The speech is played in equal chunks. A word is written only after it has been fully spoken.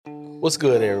What's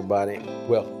good, everybody?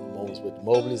 Welcome to Moments with the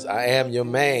Mobleys. I am your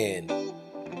man,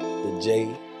 the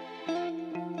J.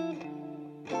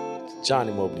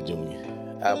 Johnny Mobley Jr.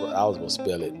 I was going to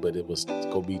spell it, but it was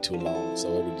going to be too long,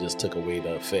 so it just took away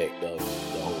the effect of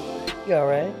the whole thing. You all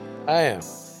right? I am.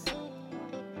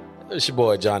 It's your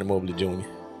boy, Johnny Mobley Jr.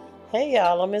 Hey,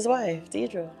 y'all. I'm his wife,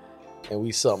 Deidre. And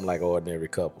we something like ordinary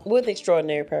couple. With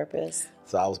extraordinary purpose.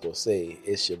 So I was going to say,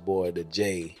 it's your boy, the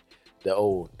J, the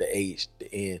O, the H,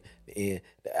 the N, the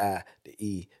I, the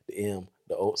E, the M,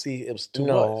 the O. See, it was too much.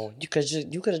 No, you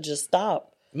could have just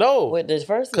stopped. No. With the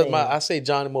first name. Because I say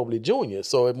Johnny Mobley Jr.,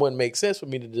 so it wouldn't make sense for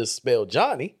me to just spell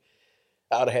Johnny.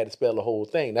 I would have had to spell the whole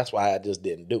thing. That's why I just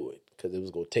didn't do it, because it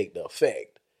was going to take the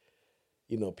effect.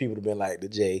 You know, people would have been like the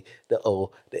J, the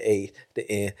O, the A, the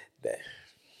N, the...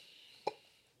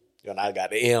 And I got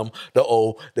the M, the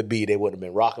O, the B. They wouldn't have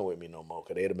been rocking with me no more,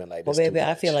 because they'd have been like, this. Well, baby,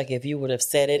 I feel like if you would have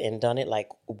said it and done it like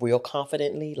real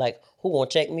confidently, like, who gonna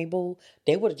check me, boo?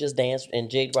 They would have just danced and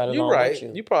jigged right along with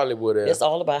you. You probably would have. It's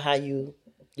all about how you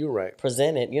You're right.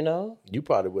 present it, you know? You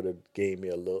probably would have gave me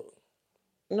a look.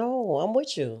 No, I'm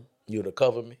with you. You would have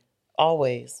covered me.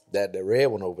 Always. That the red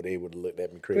one over there would have looked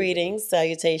at me crazy. Greetings,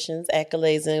 salutations,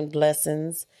 accolades, and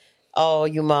blessings. All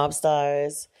you mob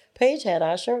stars. Paige had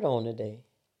our shirt on today.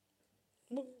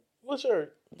 What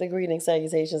shirt? The greetings,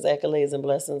 salutations, accolades, and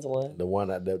blessings one. The one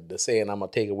that the saying I'm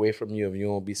gonna take away from you if you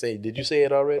don't be saying. Did you say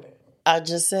it already? I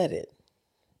just said it.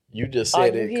 You just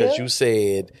said you it because here? you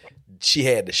said she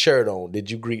had the shirt on.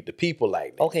 Did you greet the people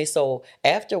like that? Okay, so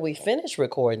after we finish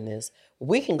recording this,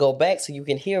 we can go back so you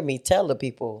can hear me tell the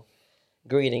people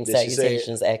greetings, Did she say it?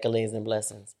 salutations, accolades, and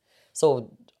blessings.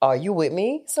 So are you with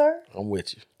me, sir? I'm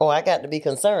with you. Oh, I got to be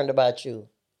concerned about you.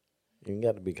 You ain't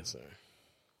got to be concerned.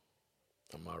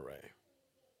 I'm all right.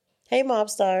 Hey, mob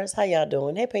stars, how y'all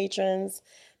doing? Hey, patrons,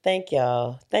 thank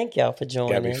y'all. Thank y'all for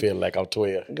joining. Got me feeling like I'm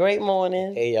 12. Great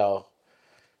morning. Hey y'all.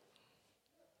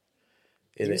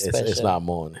 You It's special. not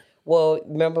morning. Well,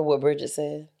 remember what Bridget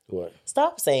said? What?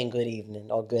 Stop saying good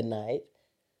evening or good night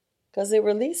because it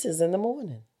releases in the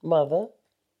morning, mother.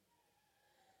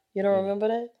 You don't remember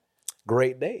that?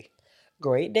 Great day.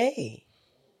 Great day.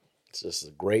 It's just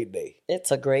a great day.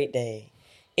 It's a great day.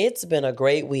 It's been a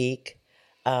great week.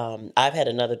 I've had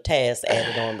another task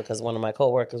added on because one of my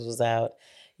coworkers was out,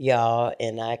 y'all,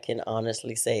 and I can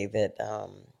honestly say that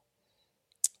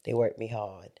they worked me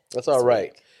hard. That's all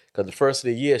right. Because the first of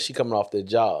the year, she coming off the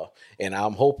job. And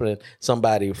I'm hoping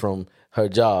somebody from her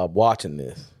job watching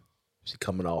this, she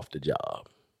coming off the job.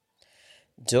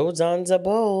 Joe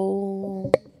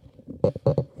Zanzabo.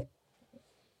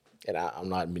 And I'm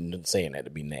not saying that to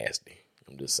be nasty.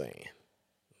 I'm just saying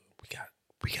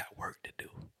we got work to do.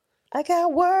 I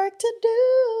got work to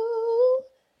do.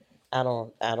 I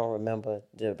don't remember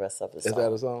the rest of the song. Is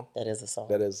that a song? That is a song.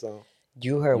 That is a song.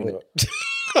 You heard You what?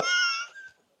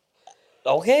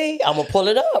 Okay, I'm gonna pull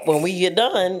it up when we get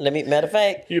done. Matter of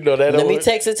fact, You know that let me old-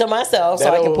 text it to myself so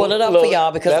that I can old- pull it up look, for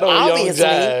y'all because that old young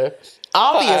jive.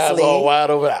 Eyes all wide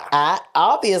over. I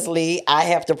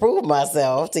have to prove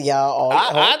myself to y'all.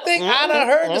 I think I done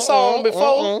heard the song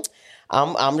before.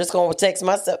 I'm just gonna text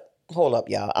myself. Hold up,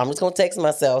 y'all. I'm just gonna text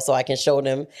myself so I can show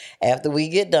them after we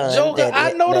get done. Joker,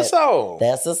 I know the song.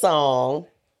 That's the song.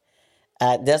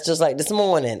 That's just like this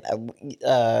morning.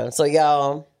 So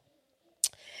y'all,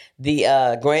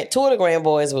 the two of the Grand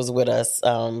Boys was with us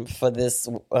for this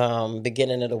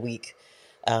beginning of the week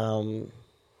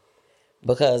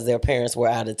because their parents were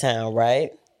out of town,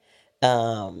 right?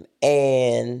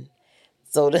 And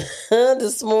so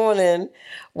this morning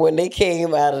when they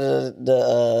came out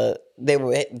of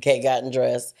they gotten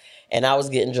dressed and I was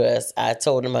getting dressed, I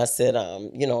told them, I said,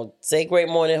 say great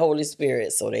morning, Holy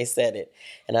Spirit. So they said it.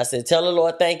 And I said, tell the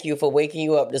Lord, thank you for waking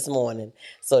you up this morning.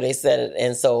 So they said it.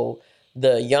 And so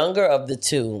the younger of the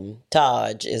two,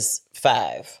 Taj, is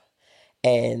 5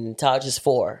 and Taj is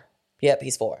 4. Yep,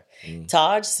 he's 4.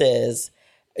 Taj is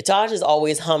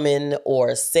always humming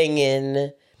or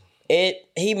singing.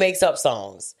 He makes up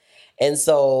songs. And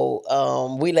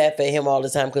so we laugh at him all the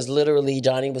time because literally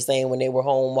Johnny was saying when they were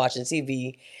home watching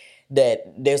TV that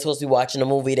they're supposed to be watching a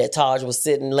movie that Taj was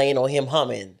laying on him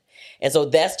humming. And so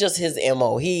that's just his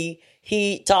MO.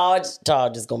 Taj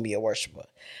is going to be a worshiper.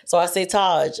 So I say,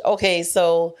 Taj, okay,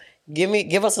 so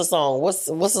give us a song. What's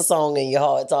a song in your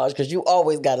heart, Taj? Because you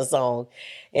always got a song.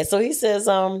 And so he says,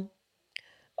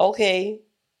 okay,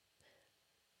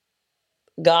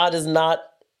 God is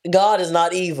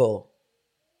not evil.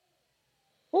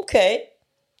 Okay,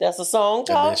 that's a song,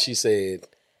 Taj. And then she said,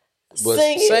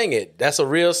 Sing it. That's a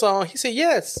real song. He said,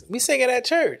 yes, we sing it at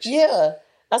church. Yeah.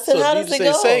 I said, So how you does it say,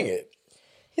 go? sing it.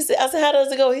 I said, how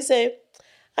does it go? He said,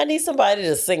 I need somebody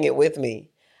to sing it with me.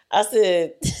 I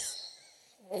said,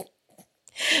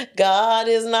 God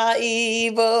is not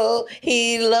evil.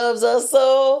 He loves us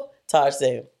so. Taj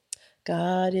said,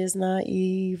 God is not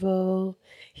evil.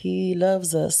 He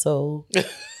loves us so. Taj,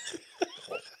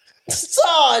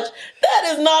 that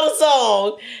is not a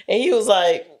song. And he was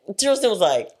like, Tristan was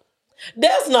like,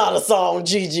 that's not a song,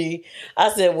 Gigi.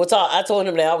 I said, well, Taj, I told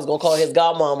him that I was going to call his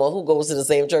godmama, who goes to the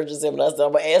same church as him. And I said,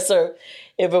 I'm going to ask her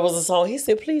if it was a song. He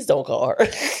said, please don't call her.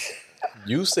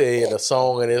 You said a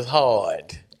song and it's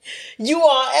hard. You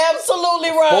are absolutely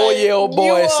right. 4-year-old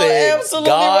boy said,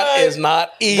 God is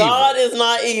not evil. God is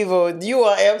not evil. You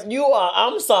are,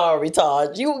 I'm sorry,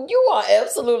 Taj. You are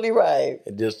absolutely right.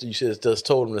 You should have just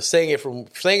told him to sing it from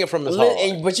his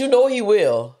heart. But you know he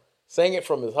will. Sing it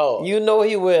from his heart. You know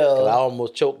he will. I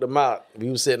almost choked him out. We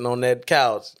was sitting on that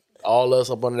couch, all us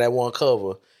up under that one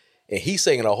cover, and he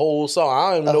singing a whole song.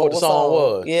 I don't even know what the song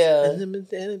was. Yeah.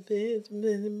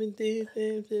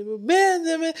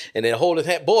 And then hold his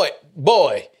hand. Boy.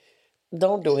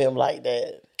 Don't do him like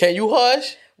that. Can you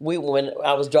hush? When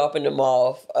I was dropping them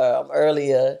off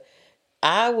earlier,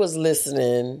 I was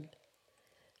listening.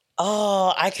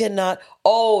 Oh, I cannot.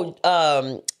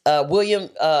 Oh,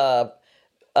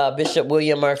 Bishop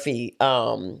William Murphy.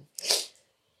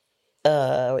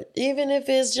 Even if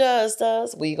it's just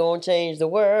us, we gonna change the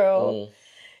world.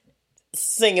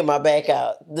 Singing my back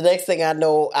out. The next thing I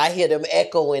know, I hear them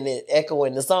echoing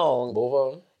the song. Both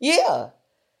of them? Yeah.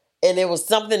 And it was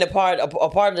something, a part of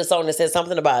the song that said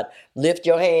something about lift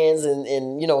your hands and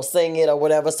sing it or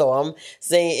whatever. So I'm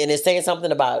singing, and it's saying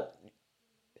something about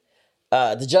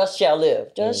the just shall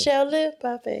live. Just shall live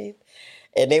by faith.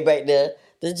 And they back there,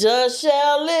 the just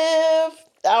shall live.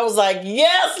 I was like,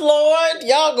 yes, Lord,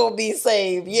 y'all gonna be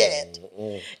saved yet.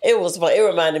 It was fun. It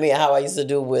reminded me of how I used to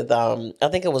do with, I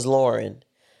think it was Lauren.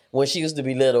 When she used to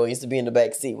be little, I used to be in the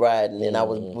back seat riding, and I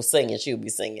was singing, she would be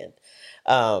singing.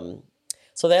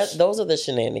 So those are the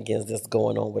shenanigans that's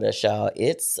going on with us, y'all.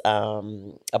 It's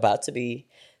about to be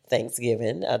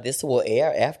Thanksgiving. This will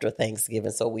air after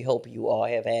Thanksgiving, so we hope you all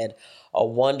have had a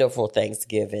wonderful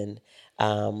Thanksgiving.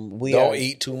 Don't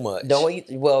eat too much. Don't eat.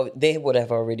 Well, they would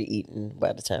have already eaten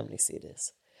by the time they see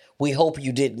this. We hope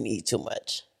you didn't eat too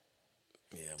much.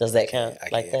 Yeah, does that count?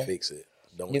 I can't fix it.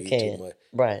 Don't eat too much.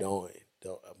 Right. Don't.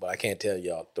 But I can't tell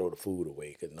y'all throw the food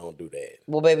away because don't do that.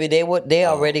 Well, baby, they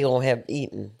already gonna have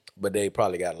eaten. But they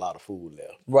probably got a lot of food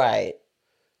left. Right.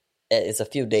 It's a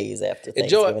few days after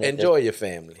Thanksgiving. Enjoy your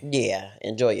family. Yeah,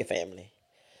 enjoy your family.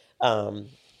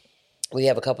 We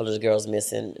have a couple of the girls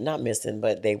not missing,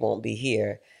 but they won't be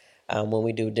here when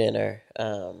we do dinner.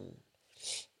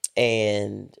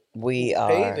 And we are...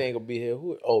 Paige ain't gonna be here.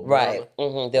 Right.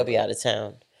 Mm-hmm. They'll be out of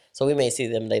town. So we may see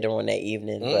them later on that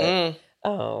evening.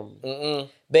 But,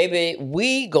 baby,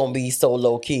 we gonna be so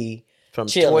low-key. From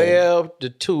chilling. 12 to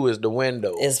 2 is the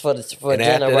window. It's for and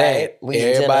dinner, after right? That,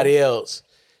 everybody else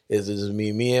is just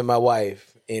me and my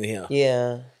wife in here.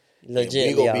 Yeah.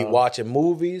 Legit, we gonna be watching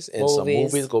movies, and some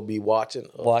movies gonna be watching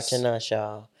us. Watching us,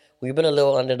 y'all. We've been a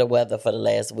little under the weather for the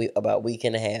last week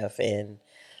and a half, and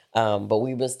but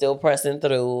we've been still pressing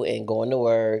through and going to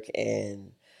work,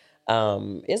 and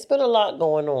it's been a lot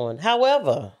going on.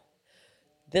 However,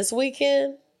 this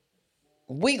weekend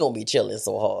we gonna be chilling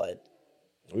so hard.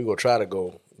 We gonna try to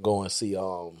go and see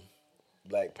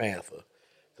Black Panther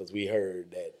because we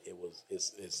heard that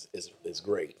it's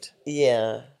great.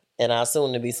 Yeah. And our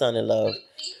soon-to-be son-in-law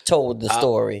told the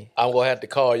story. I'm going to have to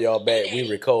call y'all back. We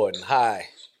recording. Hi.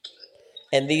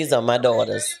 And these are my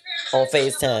daughters on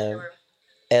FaceTime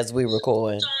as we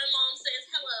record. Mom says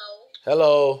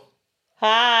hello.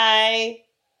 Hi.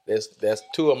 That's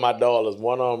two of my daughters.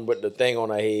 One of them with the thing on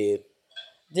her head.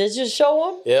 Did you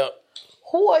show them? Yep.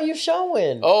 Who are you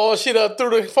showing? Oh, she done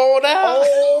threw the phone out.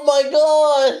 Oh, my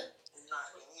God.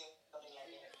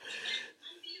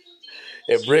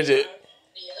 And Bridget...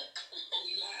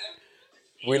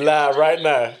 We live right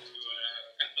now.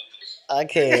 I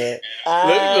can't.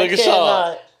 Look at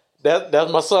Sean.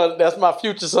 That's my son. That's my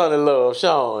future son-in-law,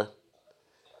 Sean.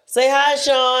 Say hi,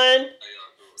 Sean.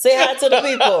 Say hi to the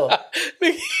people.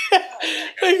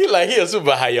 Like he a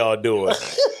super. How y'all doing? What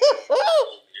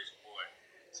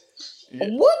did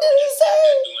he say?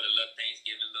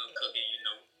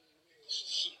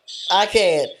 I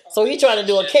can't. So he trying to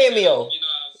do a cameo.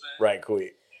 Right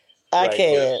quick. I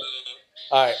can't.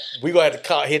 All right, we gonna have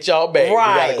to hit y'all back.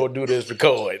 Right. We gotta go do this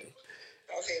recording.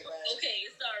 Okay,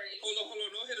 sorry. Hold on,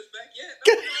 don't hit us back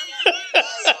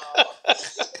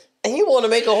yet. He want to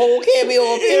make a whole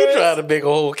cameo appearance. He trying to make a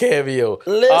whole cameo.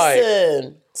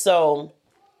 Listen, so,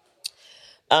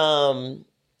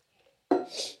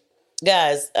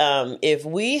 guys, if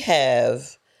we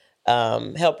have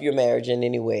help your marriage in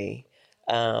any way.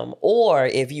 Or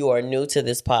if you are new to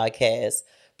this podcast,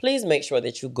 please make sure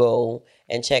that you go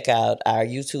and check out our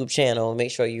YouTube channel.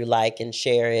 Make sure you like and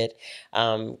share it.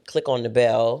 Click on the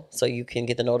bell so you can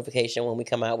get the notification when we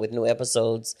come out with new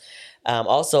episodes.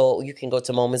 Also, you can go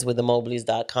to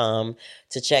momentswiththemobleys.com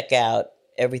to check out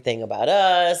everything about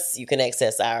us. You can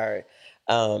access our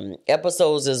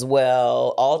episodes as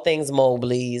well, all things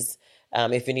Mobleys.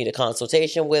 If you need a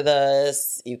consultation with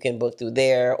us, you can book through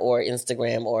there or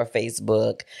Instagram or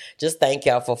Facebook. Just thank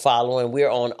y'all for following. We're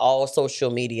on all social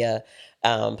media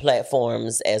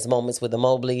platforms as Moments with the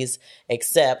Mobleys,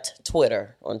 except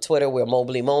Twitter. On Twitter, we're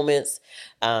Mobley Moments.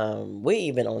 We're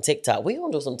even on TikTok. We're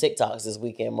going to do some TikToks this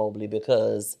weekend, Mobley,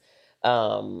 because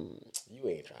You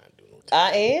ain't trying to do no TikTok.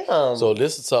 I am. So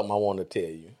this is something I want to tell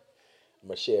you. I'm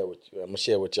gonna share with you. I'm gonna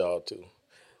share with y'all too.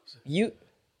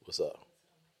 What's up?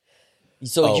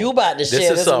 So you about to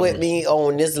share this with me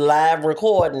on this live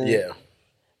recording? Yeah.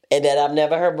 And that I've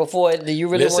never heard before. Do you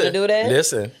really want to do that?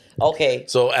 Listen. Okay.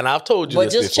 So, and I've told you but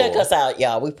this before. But just before. check us out,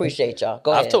 y'all. We appreciate y'all.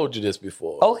 Go ahead. I've told you this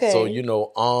before. Okay. So,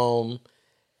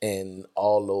 and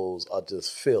all those are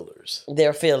just fillers.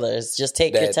 They're fillers. Just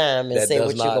take your time and say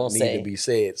what you're going to say. That does not need to be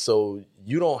said. So,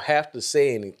 you don't have to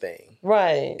say anything.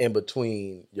 Right. In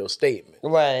between your statement.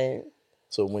 Right.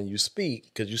 So, when you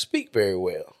speak, because you speak very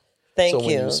well. Thank you. So,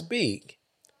 when you speak,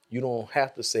 you don't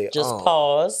have to say, just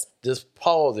pause. Just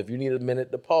pause. If you need a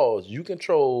minute to pause, you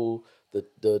control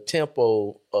the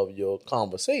tempo of your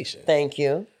conversation. Thank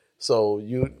you. So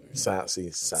you sound.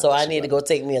 So I need to go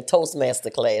take me a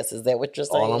Toastmaster class. Is that what you're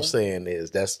saying? All I'm saying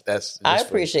is that's. I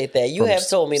appreciate that. You have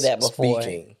told me that before.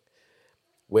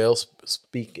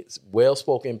 Speaking,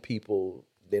 well-spoken people,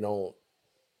 they don't.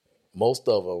 Most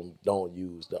of them don't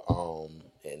use the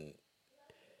and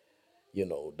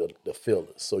the fillers.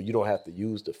 So you don't have to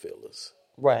use the fillers.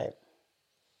 Right.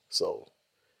 So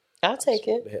I'll take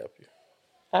it to help you.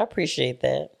 I appreciate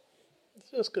that.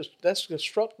 That's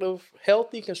constructive,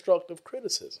 healthy, constructive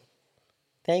criticism.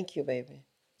 Thank you, baby.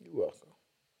 You're welcome.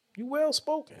 You well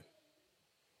spoken.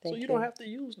 Thank you don't have to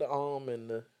use the and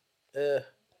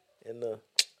the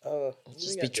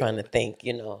just be trying to think,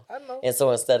 I know. And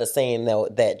so instead of saying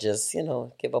that just,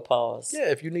 give a pause.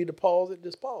 Yeah, if you need to pause it,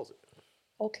 just pause it.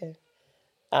 Okay.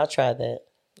 I'll try that.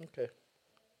 Okay.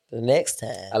 The next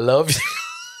time. I love you.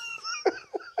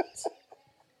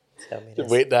 Tell me this.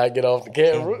 Wait till I get off the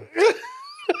camera.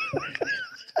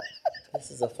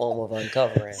 This is a form of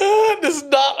uncovering. This is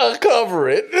not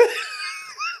uncovering.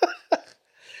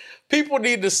 People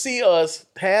need to see us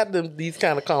have these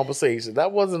kind of conversations.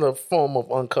 That wasn't a form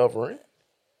of uncovering.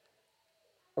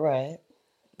 Right.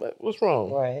 But what's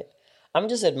wrong? Right. I'm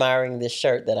just admiring this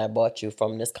shirt that I bought you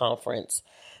from this conference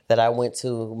that I went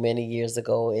to many years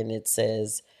ago, and it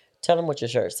says, tell them what your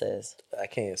shirt says. I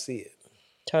can't see it.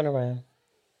 Turn around.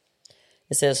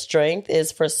 It says, strength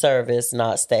is for service,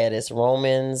 not status.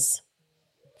 Romans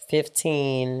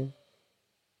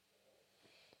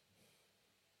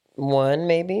 15:1,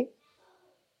 maybe?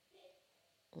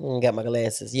 Got my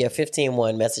glasses. Yeah,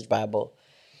 15:1, Message Bible.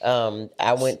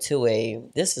 I went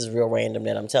to this is real random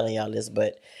that I'm telling y'all this,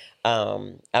 but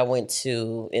I went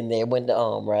to,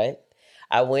 right?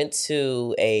 I went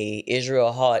to a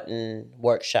Israel Houghton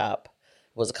workshop.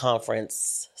 It was a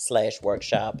conference /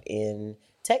 workshop in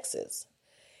Texas.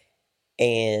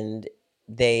 And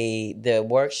the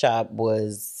workshop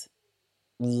was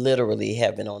literally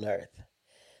heaven on earth.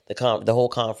 The whole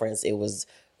conference,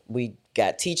 we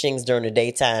got teachings during the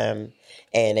daytime,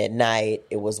 and at night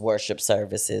it was worship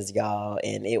services, y'all,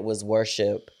 and it was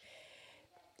worship.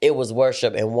 And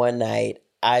one night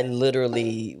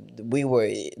they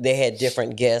had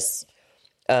different guests,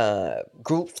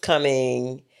 groups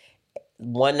coming.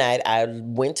 One night I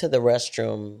went to the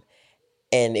restroom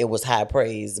and it was high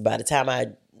praise. By the time I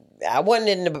wasn't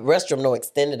in the restroom no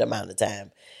extended amount of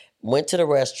time. Went to the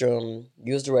restroom,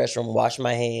 used the restroom, washed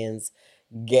my hands,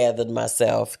 gathered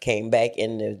myself, came back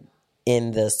in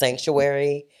the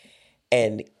sanctuary,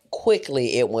 and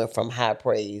quickly it went from high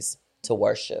praise to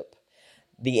worship.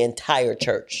 The entire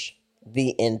church.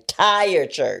 And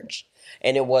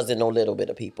it wasn't no little bit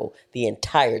of people. The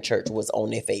entire church was on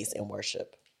their face in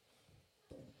worship.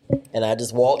 And I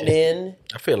just walked in.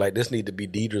 I feel like this need to be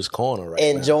Deidre's Corner right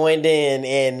and now. Joined in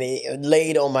and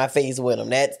laid on my face with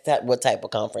them. That's what type of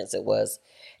conference it was.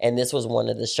 And this was one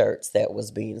of the shirts that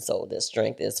was being sold. That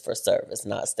strength is for service,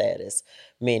 not status.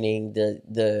 Meaning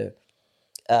the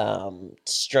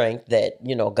strength that,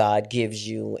 God gives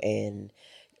you and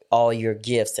all your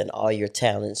gifts and all your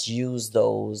talents, use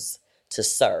those to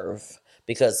serve.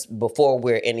 Because before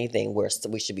we're anything, we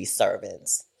should be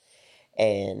servants.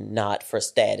 and not for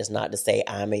status, not to say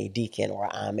I'm a deacon or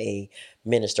I'm a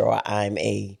minister or I'm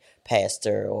a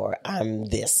pastor or I'm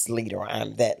this leader or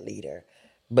I'm that leader,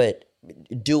 but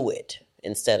do it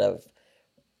instead of,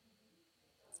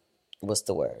 what's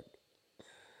the word?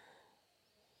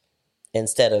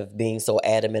 Instead of being so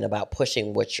adamant about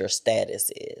pushing what your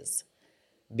status is,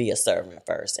 be a servant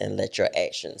first and let your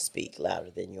actions speak louder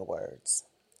than your words.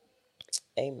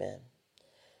 Amen.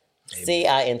 See,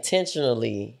 I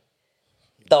intentionally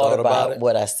thought about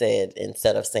what I said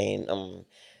instead of saying,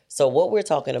 So what we're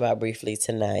talking about briefly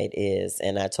tonight is,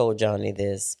 and I told Johnny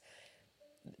this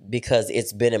because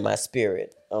it's been in my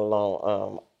spirit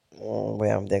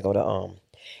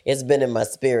it's been in my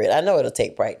spirit. I know it'll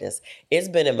take practice. It's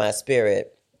been in my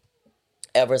spirit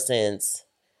ever since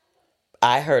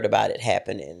I heard about it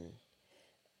happening.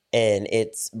 And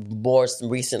it's more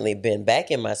recently been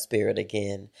back in my spirit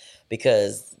again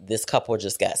because this couple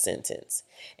just got sentenced.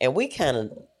 And we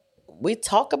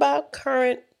talk about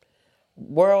current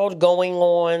world going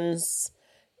ons.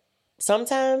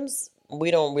 Sometimes we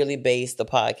don't really base the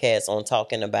podcast on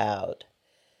talking about,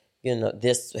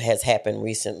 this has happened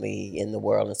recently in the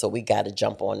world. And so we got to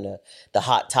jump on the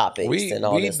hot topics and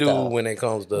all this stuff. We do when it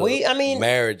comes to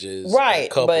marriages, right, and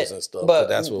couples and stuff. But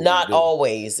that's what not we do.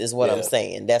 always is what I'm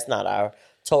saying. That's not our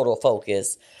total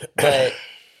focus. But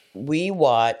been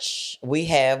watching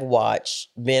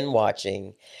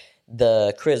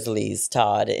the Chrisleys,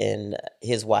 Todd and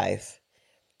his wife,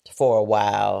 for a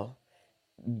while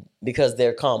because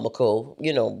they're comical.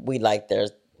 We like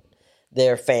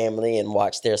their family and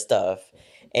watch their stuff.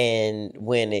 And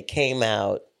when it came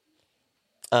out,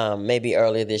 maybe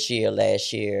earlier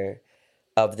last year,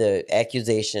 of the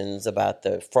accusations about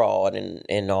the fraud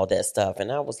and all that stuff,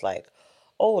 and I was like,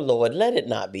 oh Lord, let it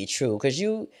not be true. Because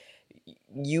you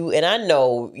and I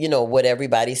know, what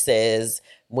everybody says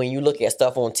when you look at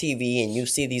stuff on TV and you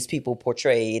see these people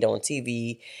portrayed on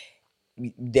TV,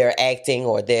 they're acting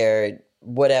or they're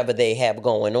whatever they have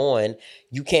going on,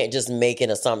 you can't just make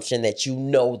an assumption that you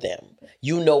know them.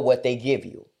 You know what they give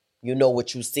you. You know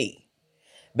what you see,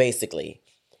 basically.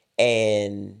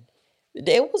 And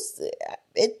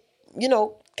it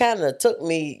kind of took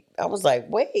me, I was like,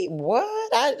 wait,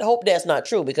 what? I hope that's not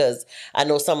true, because I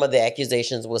know some of the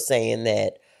accusations were saying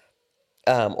that,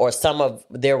 or some of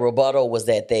their rebuttal was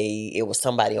that it was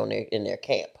somebody in their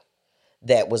camp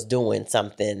that was doing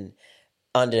something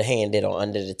underhanded or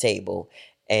under the table.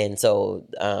 And so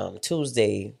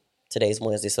Tuesday, today's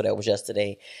Wednesday, so that was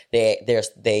yesterday,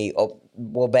 they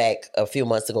were back a few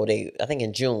months ago. I think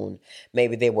in June,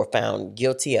 maybe they were found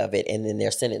guilty of it, and then their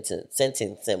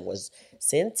sentencing was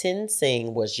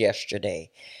yesterday.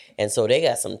 And so they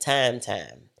got some time.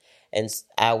 And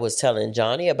I was telling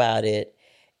Johnny about it,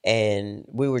 and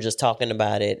we were just talking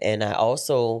about it, and I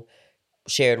also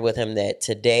shared with him that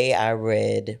today I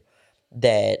read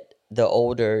that the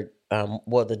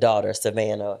daughter,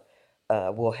 Savannah,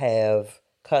 will have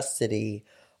custody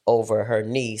over her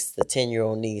niece, the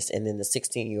 10-year-old niece, and then the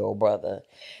 16-year-old brother.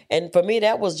 And for me,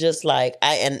 that was just like,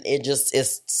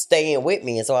 it's staying with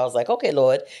me. And so I was like, okay,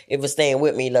 Lord, if it's staying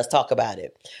with me, let's talk about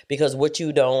it. Because what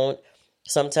you don't,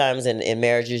 sometimes in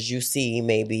marriages, you see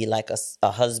maybe like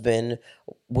a husband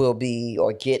will be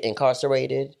or get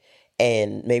incarcerated,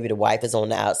 and maybe the wife is on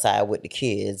the outside with the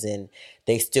kids, and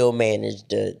they still manage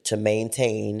to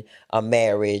maintain a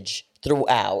marriage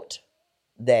throughout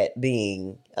that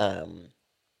being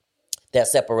that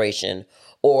separation.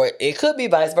 Or it could be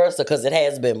vice versa, because it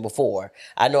has been before.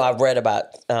 I know I've read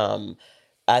about,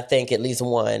 I think at least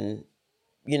one,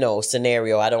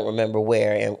 scenario. I don't remember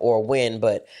where or when,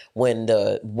 but when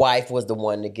the wife was the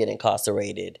one to get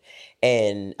incarcerated.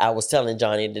 And I was telling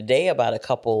Johnny today about a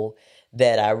couple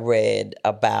that I read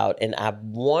about, and I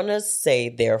want to say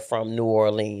they're from New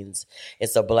Orleans.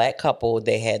 It's a black couple.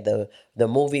 They had the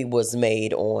movie was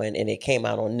made on, and it came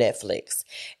out on Netflix.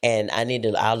 And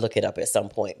I'll look it up at some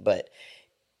point.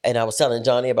 And I was telling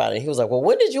Johnny about it. He was like, "Well,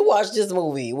 when did you watch this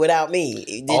movie without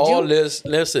me?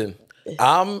 Listen,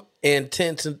 I'm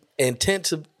intensively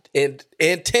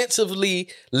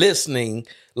listening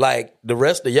like the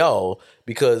rest of y'all,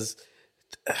 because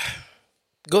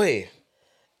go ahead."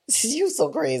 You so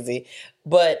crazy.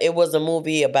 But it was a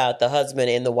movie about the husband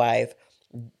and the wife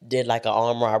did like an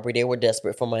armed robbery. They were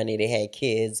desperate for money. They had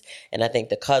kids. And I think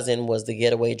the cousin was the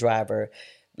getaway driver.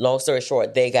 Long story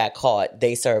short, they got caught.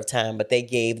 They served time, but they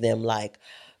gave them like,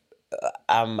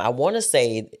 I want to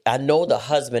say, I know the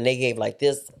husband, they gave like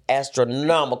this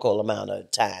astronomical amount of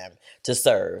time to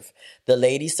serve. The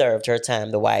lady served her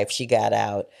time, the wife, she got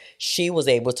out. She was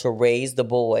able to raise the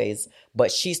boys,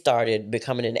 but she started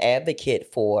becoming an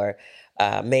advocate for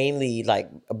mainly like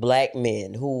black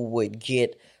men who would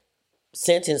get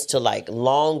sentenced to like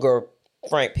longer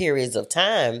frank periods of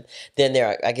time than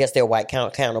their white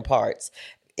counterparts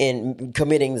in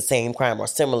committing the same crime or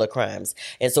similar crimes.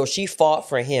 And so she fought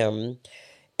for him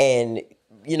and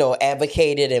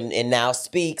advocated and now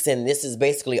speaks, and this is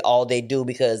basically all they do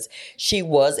because she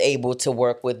was able to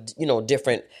work with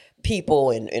different people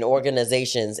and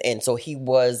organizations, and so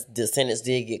the sentence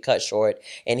did get cut short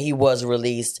and he was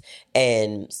released,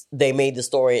 and they made the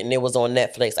story and it was on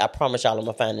Netflix. I promise y'all I'm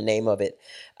gonna find the name of it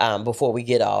before we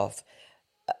get off.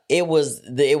 It was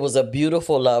a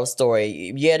beautiful love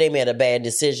story. Yeah, they made a bad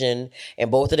decision,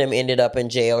 and both of them ended up in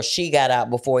jail. She got out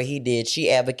before he did. She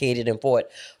advocated and fought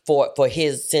for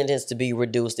his sentence to be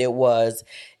reduced.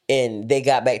 And they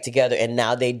got back together, and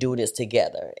now they do this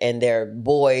together, and their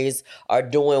boys are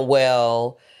doing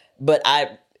well. But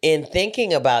in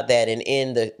thinking about that, and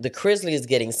in the Chrisleys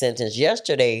getting sentenced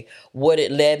yesterday, what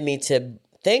it led me to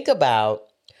think about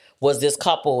was this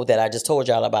couple that I just told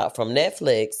y'all about from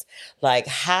Netflix. Like,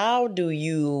 how do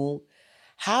you,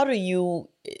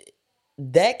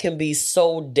 that can be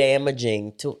so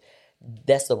damaging to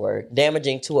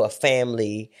a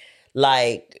family.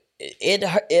 Like, it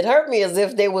hurt me as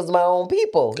if they was my own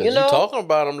people. You talking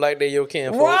about them like they your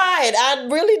kinfolk. Right. I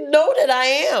really know that I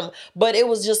am. But it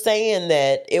was just saying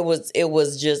that it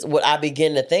was just what I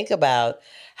began to think about,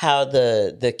 how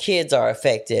the kids are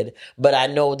affected. But I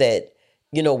know that,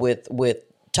 with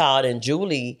Todd and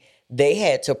Julie, they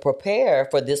had to prepare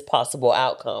for this possible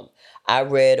outcome. I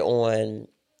read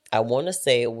I want to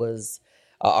say it was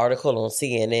an article on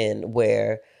CNN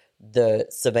where the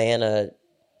Savannah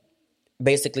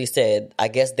basically said, I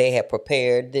guess they had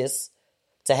prepared this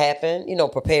to happen,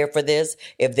 prepared for this.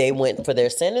 If they went for their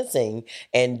sentencing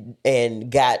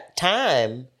and got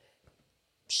time,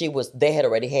 they had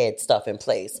already had stuff in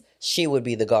place. She would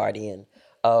be the guardian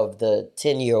of the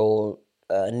 10-year-old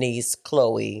niece,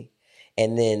 Chloe,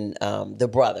 and then the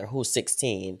brother, who's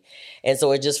 16. And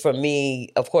so it just, for me,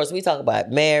 of course, we talk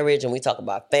about marriage and we talk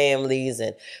about families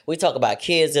and we talk about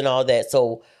kids and all that.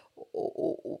 So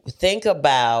think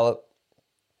about,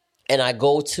 and I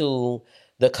go to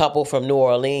the couple from New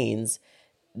Orleans,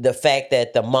 the fact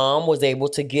that the mom was able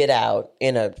to get out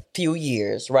in a few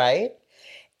years, right?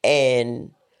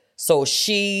 And so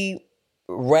she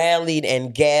rallied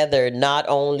and gathered not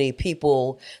only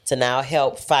people to now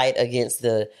help fight against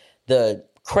the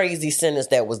crazy sentence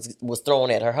that was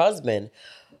thrown at her husband,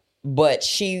 but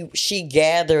she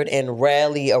gathered and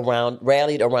rallied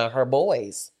around her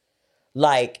boys.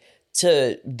 Like,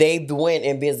 they went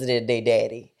and visited their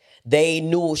daddy. They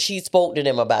knew, she spoke to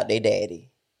them about their daddy.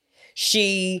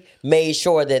 She made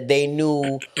sure that they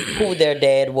knew who their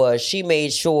dad was. She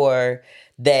made sure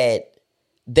that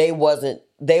they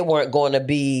weren't going to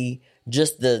be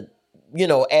just the,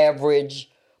 average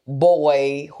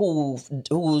boy who's,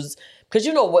 because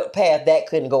you know what path that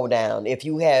couldn't go down. If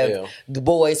you have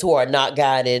boys who are not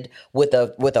guided with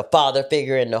a father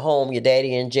figure in the home, your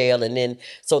daddy in jail, and then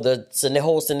so the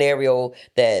whole scenario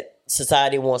that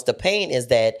society wants to paint is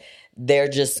that they're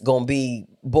just going to be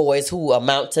boys who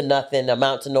amount to nothing,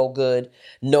 amount to no good,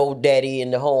 no daddy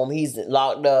in the home, he's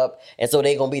locked up, and so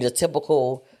they're going to be the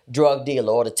typical drug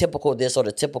dealer or the typical this or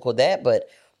the typical that. But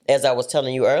as I was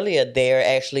telling you earlier, they're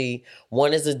actually,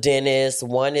 one is a dentist,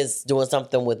 one is doing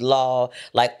something with law.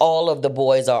 Like, all of the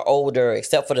boys are older,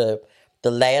 except for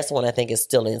the last one, I think is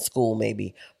still in school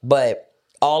maybe. But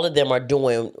all of them are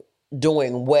doing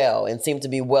well and seem to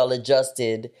be well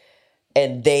adjusted.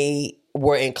 And they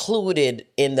were included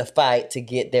in the fight to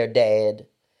get their dad's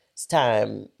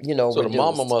time, So reduced. the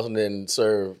mama mustn't didn't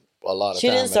serve a lot of time. She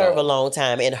didn't serve a long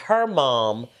time. And her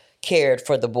mom cared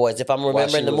for the boys, if I'm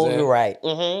remembering the movie right.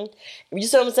 Mm-hmm. You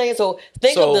see what I'm saying? So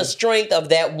think of the strength of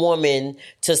that woman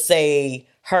to say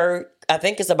I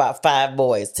think it's about 5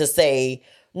 boys, to say,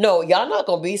 no, y'all not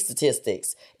going to be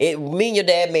statistics. Me and your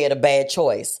dad made a bad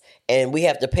choice, and we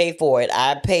have to pay for it.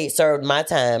 Served my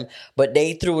time, but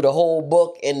they threw the whole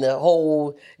book and the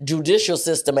whole judicial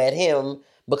system at him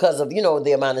because of,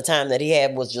 the amount of time that he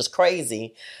had was just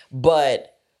crazy.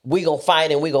 But we gonna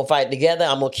fight, and we gonna fight together.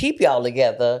 I'm gonna keep y'all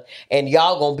together, and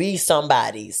y'all gonna be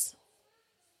somebody's.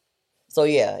 So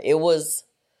yeah, it was.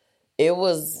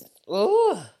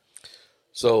 Ooh.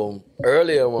 So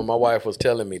earlier when my wife was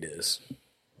telling me this,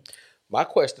 my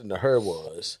question to her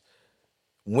was,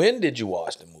 when did you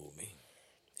watch the movie?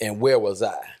 And where was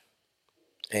I?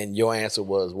 And your answer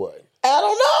was what? I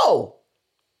don't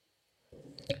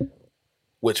know.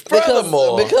 Which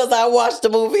furthermore... Because I watched the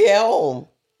movie at home.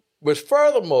 Which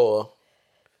furthermore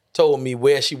told me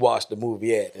where she watched the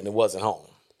movie at, and it wasn't home.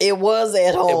 It was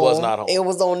at home. It was not home. It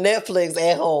was on Netflix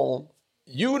at home.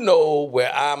 you know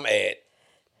where I'm at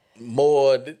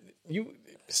more. You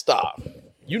stop.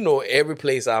 You know every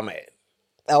place I'm at.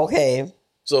 Okay.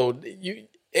 So you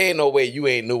ain't no way you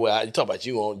ain't knew where you talk about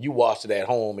you watched it at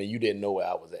home and you didn't know where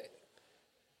I was at.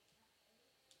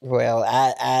 Well,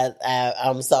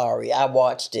 I'm sorry. I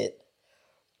watched it.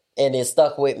 And it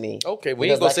stuck with me. Okay,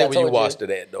 we ain't gonna say where you watched it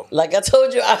at though. Like I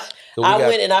told you, I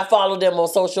went and I followed them on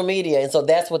social media, and so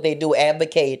that's what they do: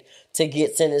 advocate to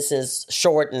get sentences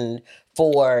shortened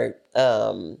for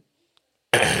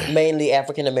mainly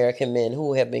African American men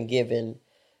who have been given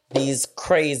these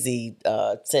crazy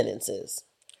sentences.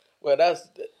 Well,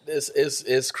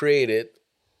 it's created.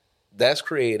 That's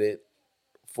created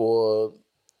for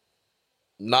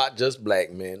not just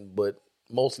black men, but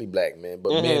mostly black men,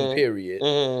 but men, period,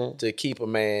 to keep a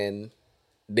man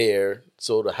there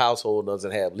so the household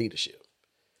doesn't have leadership.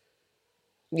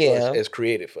 Yeah. So it's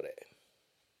created for that.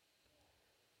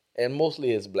 And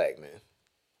mostly it's black men.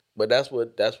 But that's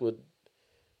what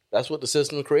the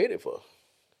system created for.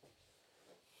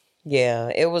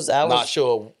 Yeah, it was. I was not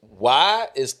sure why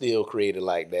it's still created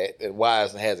like that and why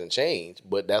it hasn't changed,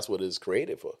 but that's what it's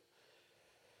created for.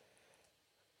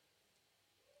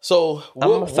 So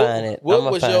what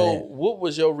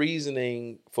was your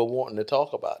reasoning for wanting to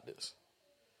talk about this?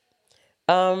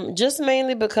 Just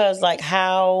mainly because like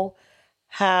how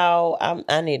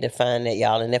I need to find it,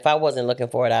 y'all. And if I wasn't looking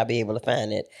for it, I'll be able to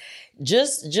find it.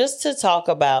 Just to talk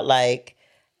about like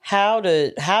how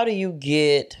do you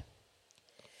get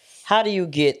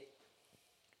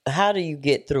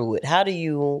through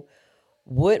it?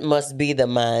 What must be the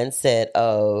mindset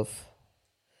of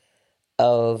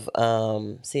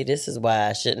see, this is why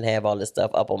I shouldn't have all this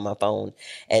stuff up on my phone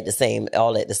at the same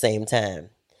time.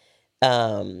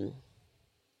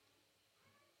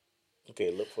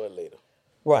 Okay, look for it later.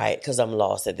 Right, because I'm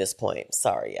lost at this point.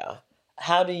 Sorry, y'all.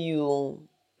 How do you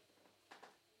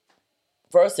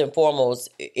first and foremost,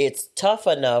 it's tough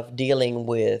enough dealing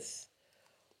with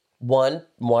one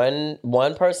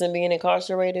person being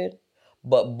incarcerated,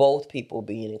 but both people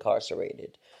being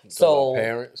incarcerated. So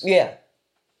parents? Yeah.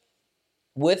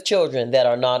 With children that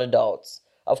are not adults.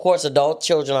 Of course, adult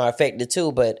children are affected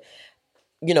too, but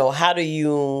you know, how do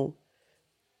you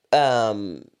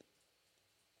can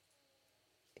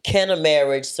a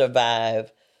marriage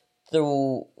survive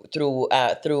or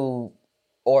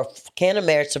can a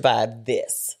marriage survive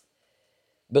this?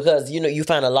 Because you know, you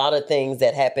find a lot of things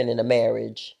that happen in a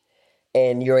marriage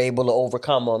and you're able to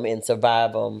overcome them and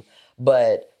survive them,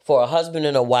 but for a husband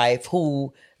and a wife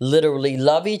who literally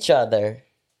love each other,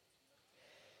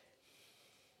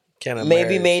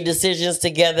 maybe made decisions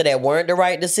together that weren't the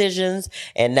right decisions,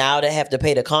 and now they have to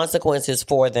pay the consequences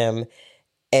for them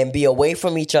and be away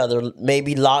from each other,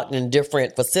 maybe locked in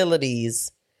different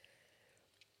facilities.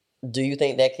 Do you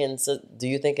think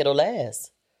it'll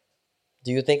last?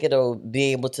 Do you think it'll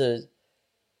be able to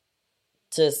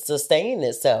sustain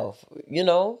itself? You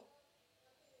know?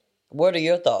 What are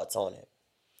your thoughts on it?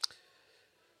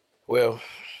 Well,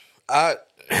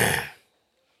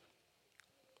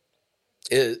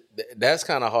 that's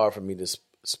kind of hard for me to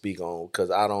speak on because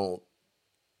I don't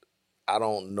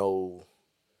know.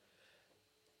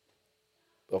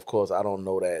 Of course, I don't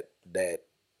know that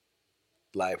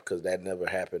life because that never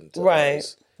happened to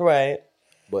us. Right.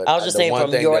 But I was just saying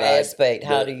from your aspect,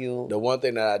 how do you? The one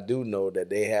thing that I do know that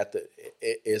they have to,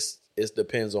 it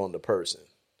depends on the person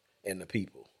and the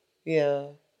people. Yeah.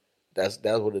 That's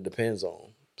what it depends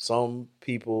on. Some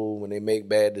people, when they make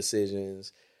bad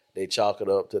decisions, they chalk it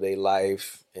up to their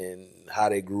life and how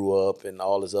they grew up and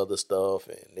all this other stuff,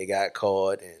 and they got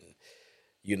caught, and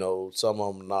you know, some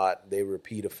of them not. They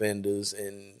repeat offenders,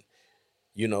 and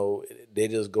you know, they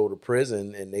just go to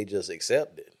prison and they just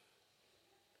accept it.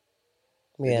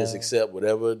 They just accept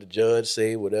whatever the judge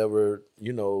say, whatever,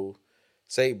 you know,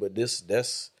 say. But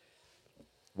that's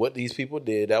what these people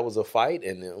did. That was a fight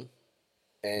in them,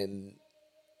 and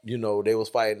you know, they was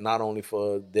fighting not only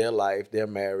for their life, their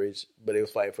marriage, but they was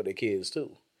fighting for their kids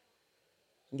too.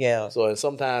 Yeah. So, and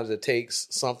sometimes it takes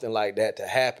something like that to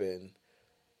happen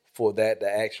for that to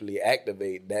actually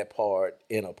activate that part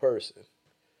in a person.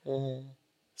 Mm-hmm.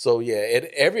 So, yeah,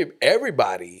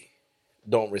 everybody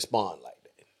don't respond like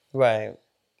that. Right.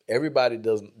 Everybody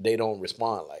they don't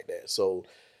respond like that. So,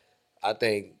 I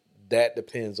think that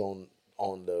depends on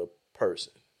the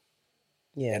person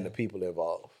and the people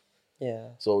involved. Yeah.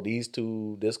 So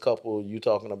this couple you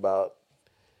talking about,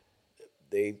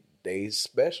 they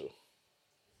special.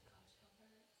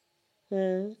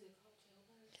 I'm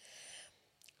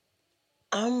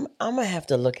gonna have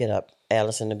to look it up,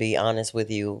 Allison, to be honest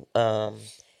with you,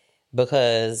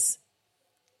 because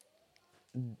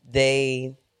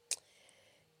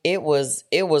It was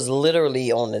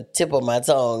literally on the tip of my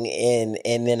tongue, and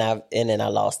then I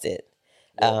lost it.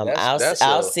 Yeah,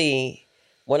 I'll see.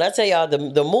 When I tell y'all,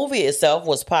 the movie itself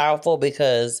was powerful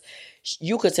because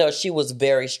you could tell she was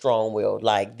very strong willed.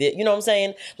 Like, you know what I'm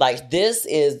saying? Like, this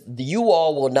is, you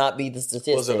all will not be the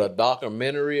statistic. Was it a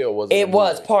documentary or was it? It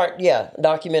was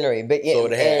documentary. But so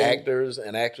it had actors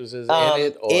and actresses in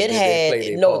it, or did they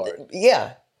play their part?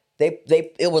 Yeah.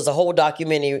 It was a whole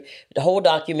documentary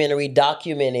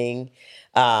documenting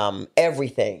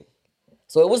everything.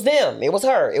 So it was them. It was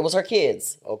her. It was her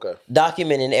kids. Okay.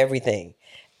 Documenting everything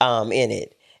in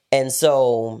it. And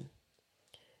so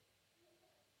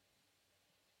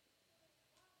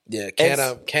yeah,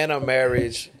 can a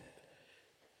marriage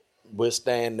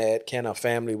withstand that? Can a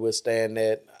family withstand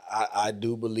that? I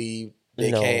do believe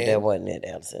they can. No, that wasn't it,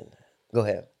 Allison. Go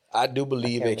ahead. I do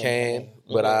believe it can,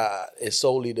 but it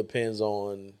solely depends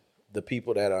on the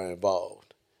people that are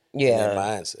involved. Yeah. And their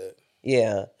mindset.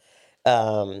 Yeah.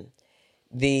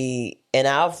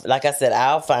 Like I said,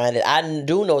 I'll find it. I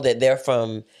do know that they're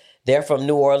from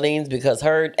New Orleans because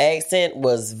her accent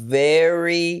was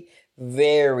very,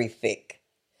 very thick.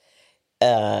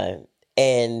 And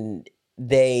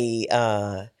it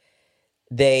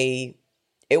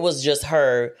was just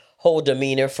her whole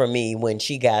demeanor for me when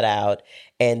she got out,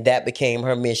 and that became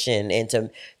her mission, and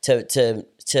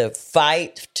to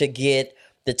fight to get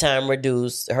the time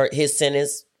reduced, his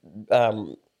sentence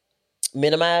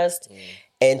minimized,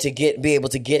 and to be able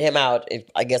to get him out,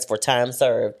 I guess, for time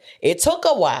served. It took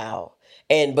a while,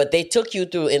 but they took you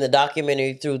through in the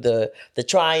documentary through the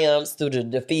triumphs, through the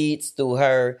defeats, through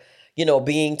her,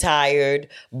 being tired,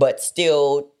 but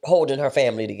still holding her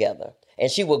family together.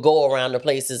 And she would go around the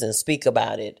places and speak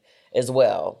about it as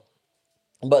well.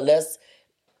 But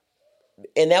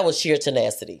and that was sheer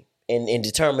tenacity and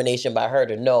determination by her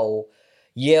to know,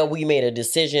 yeah, we made a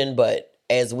decision, but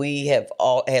as we have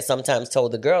sometimes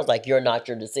told the girls, like, you're not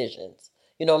your decisions.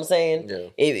 You know what I'm saying?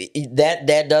 Yeah.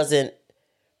 That doesn't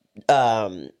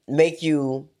make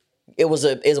you. It was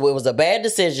a bad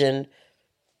decision.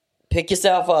 Pick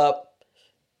yourself up.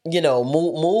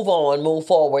 Move on, move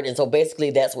forward. And so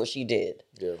basically that's what she did.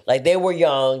 Yeah. Like, they were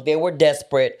young, they were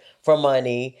desperate for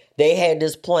money. They had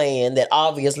this plan that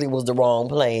obviously was the wrong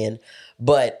plan,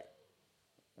 but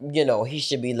he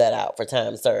should be let out for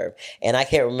time served. And I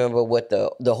can't remember what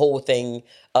the whole thing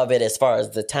of it as far as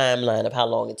the timeline of how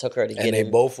long it took her to get him. And they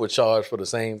both were charged for the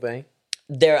same thing?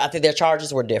 I think their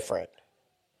charges were different.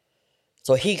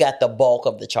 So he got the bulk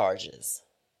of the charges.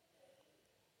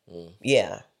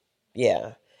 Yeah.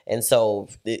 Yeah. And so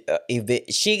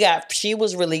she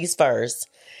was released first,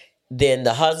 then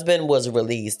the husband was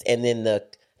released, and then I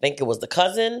think it was the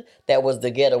cousin that was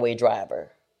the getaway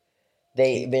driver.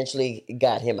 They eventually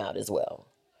got him out as well.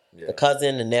 Yeah. The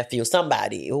cousin, the nephew,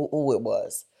 somebody who it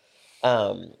was.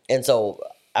 And so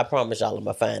I promise y'all I'm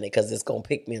going to find it because it's going to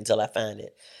pick me until I find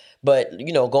it. But,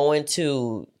 going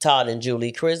to Todd and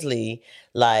Julie Crisley,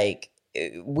 like,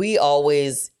 we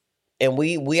always, and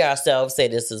we ourselves say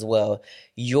this as well,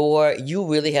 you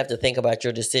really have to think about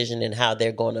your decision and how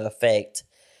they're going to affect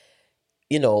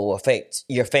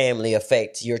your family,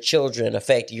 affect your children,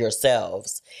 affect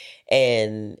yourselves.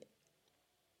 And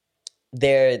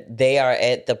they are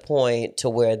at the point to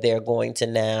where they're going to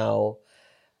now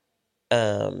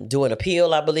do an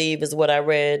appeal, I believe is what I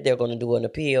read. They're going to do an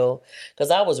appeal. Because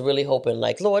I was really hoping,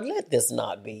 like, Lord, let this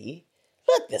not be.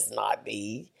 Let this not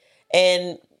be.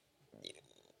 And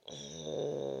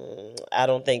I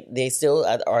don't think they still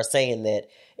are saying that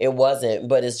it wasn't,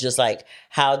 but it's just like,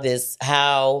 how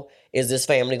is this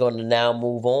family going to now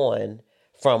move on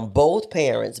from both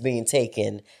parents being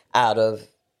taken out of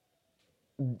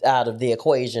the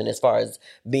equation as far as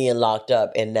being locked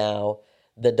up, and now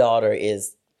the daughter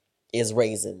is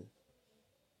raising.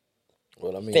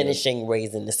 Well, finishing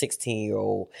raising the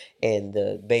 16-year-old and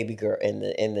the baby girl and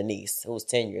the niece who's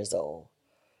 10 years old.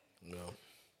 No.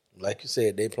 Like you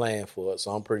said, they planned for it,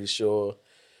 so I'm pretty sure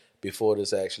before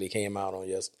this actually came out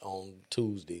on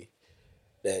Tuesday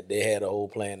that they had a whole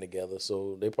plan together.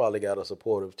 So they probably got a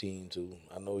supportive team too.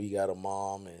 I know he got a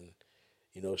mom, and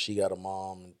she got a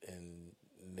mom, and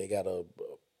they got a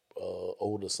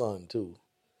older son too.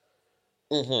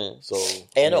 Mm-hmm. So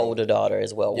and an older daughter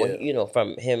as well. Yeah. Well,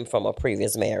 from a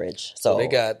previous marriage. So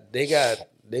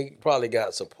they probably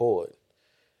got support.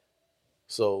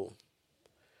 So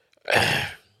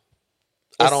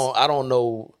I don't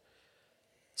know.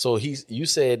 So you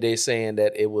said they're saying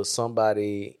that it was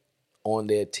somebody on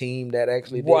their team that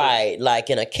actually did right, like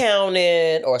an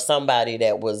accountant or somebody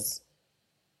that was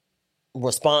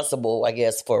responsible, I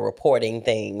guess, for reporting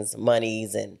things,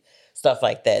 monies and stuff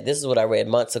like that. This is what I read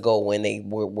months ago when they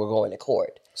were going to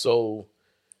court. So,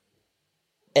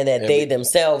 and that they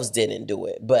themselves didn't do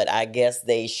it. But I guess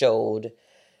they showed,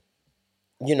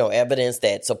 evidence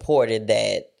that supported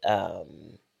that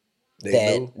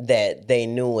that they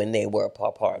knew and they were a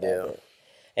part of it.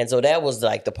 And so that was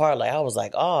like the part, like I was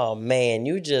like, oh man,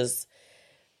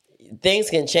 things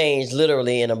can change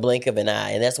literally in a blink of an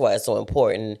eye. And that's why it's so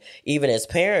important, even as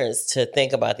parents, to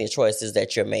think about the choices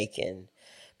that you're making,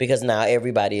 because now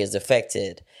everybody is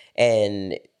affected.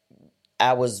 And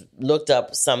I looked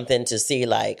up something to see,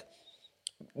 like,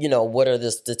 what are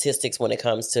the statistics when it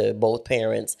comes to both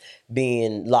parents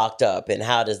being locked up, and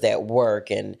how does that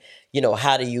work? And,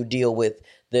 how do you deal with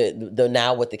the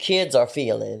now what the kids are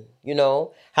feeling?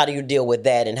 How do you deal with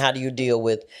that? And how do you deal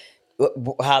with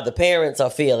how the parents are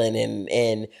feeling,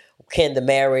 and can the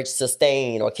marriage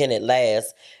sustain, or can it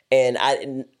last? And I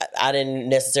didn't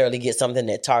necessarily get something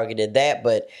that targeted that,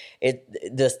 but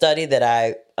the study that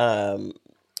I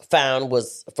found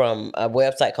was from a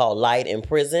website called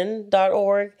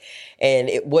lightinprison.org. And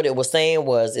what it was saying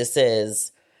was, it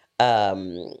says,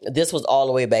 this was all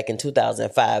the way back in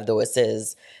 2005, though. It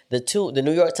says the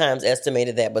New York Times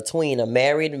estimated that between a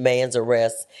married man's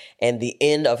arrest and the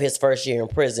end of his first year in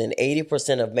prison,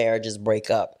 80% of marriages break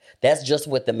up. That's just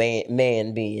with the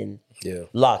man being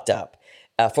locked up.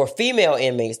 For female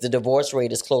inmates, the divorce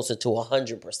rate is closer to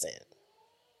 100%.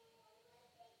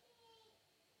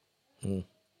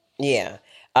 Yeah.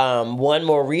 One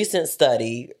more recent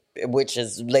study, which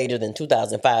is later than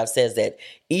 2005, says that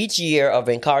each year of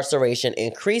incarceration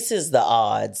increases the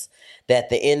odds that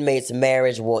the inmate's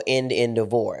marriage will end in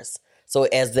divorce. So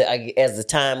as the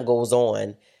time goes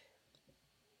on,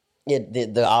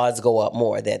 the odds go up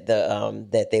more that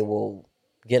that they will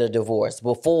get a divorce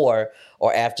before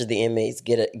or after the inmates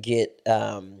get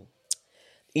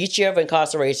each year of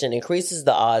incarceration increases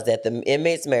the odds that the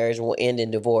inmate's marriage will end in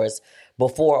divorce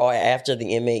before or after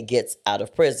the inmate gets out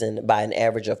of prison by an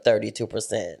average of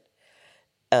 32%.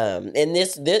 In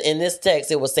this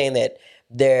text, it was saying that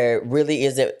there really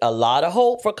isn't a lot of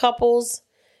hope for couples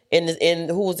in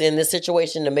who's in this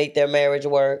situation to make their marriage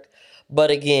work.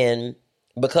 But again,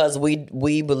 because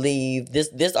we believe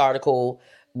this article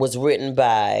was written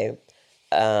by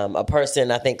a person,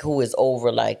 I think, who is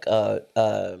over like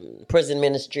prison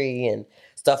ministry and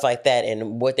stuff like that.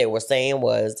 And what they were saying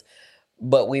was,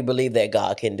 but we believe that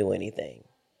God can do anything.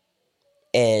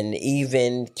 And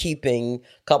even keeping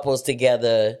couples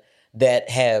together that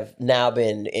have now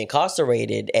been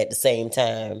incarcerated at the same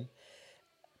time,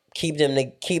 keep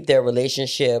their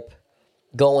relationship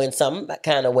going some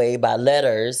kind of way by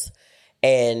letters,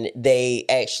 and they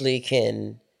actually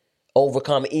can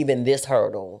overcome even this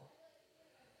hurdle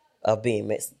of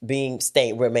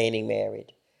remaining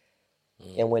married.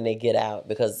 And when they get out,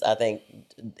 because I think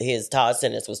Todd's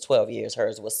sentence was 12 years,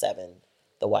 hers was 7,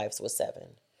 the wife's was 7.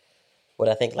 What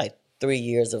I think like 3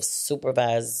 years of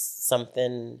supervised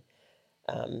something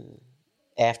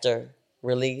after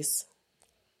release.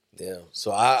 Yeah.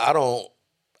 So I don't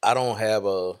have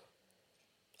a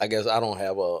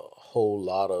whole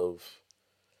lot of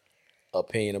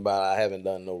opinion about it. I haven't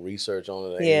done no research on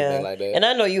it or anything like that. And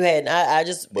I know you hadn't. I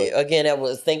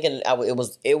was thinking,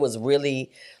 it was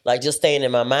really like just staying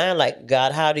in my mind, like,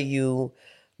 God, how do you,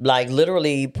 like,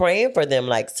 literally praying for them,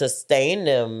 like, sustain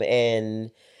them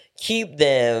and keep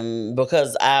them,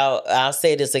 because I'll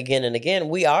say this again and again,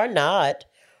 we are not,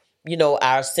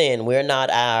 our sin. We're not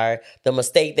the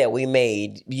mistake that we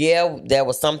made. Yeah, there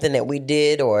was something that we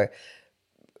did or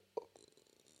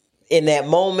in that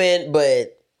moment,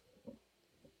 but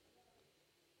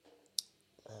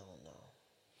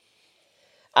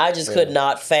I just could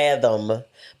not fathom,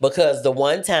 because the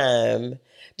one time,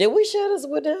 did we share this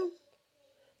with them?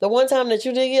 The one time that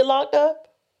you did get locked up?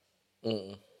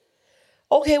 Mm-mm.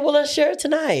 Okay, well, let's share it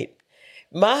tonight.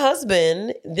 My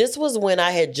husband, this was when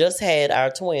I had just had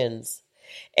our twins,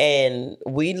 and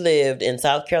we lived in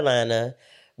South Carolina,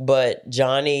 but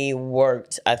Johnny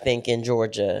worked, I think, in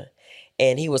Georgia,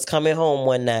 and he was coming home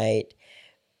one night.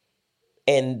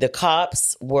 And the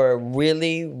cops were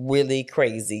really, really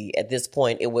crazy at this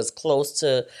point. It was close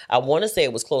to, I want to say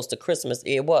it was close to Christmas.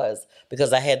 It was,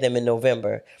 because I had them in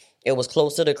November. It was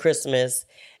closer to Christmas,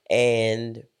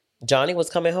 and Johnny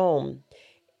was coming home,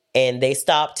 and they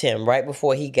stopped him right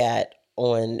before he got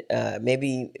on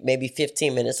maybe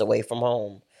 15 minutes away from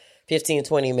home, 15,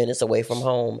 20 minutes away from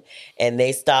home. And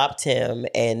they stopped him,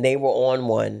 and they were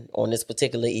on this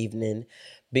particular evening,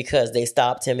 because they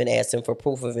stopped him and asked him for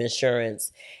proof of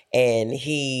insurance. And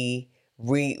he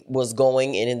was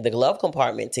going in the glove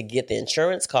compartment to get the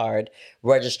insurance card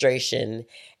registration.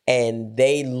 And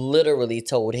they literally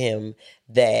told him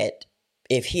that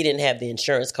if he didn't have the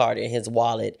insurance card in his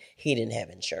wallet, he didn't have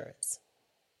insurance.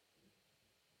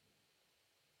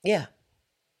 Yeah,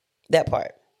 that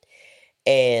part.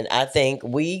 And I think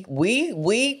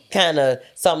we kind of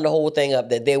summed the whole thing up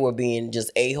that they were being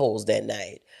just a-holes that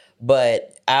night.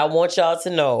 But I want y'all to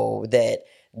know that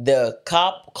the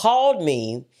cop called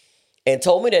me and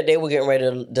told me that they were getting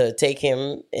ready to take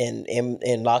him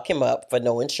and lock him up for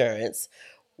no insurance,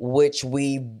 which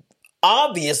we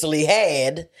obviously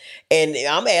had. And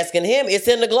I'm asking him, it's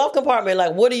in the glove compartment.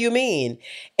 Like, what do you mean?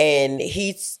 And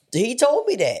he told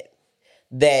me that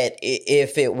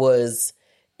if it was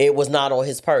not on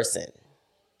his person,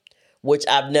 which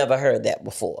I've never heard that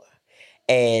before.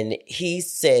 And he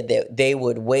said that they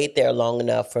would wait there long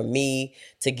enough for me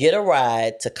to get a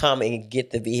ride to come and get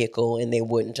the vehicle, and they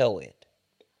wouldn't tow it.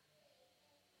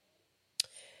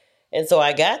 And so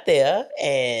I got there,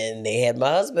 and they had my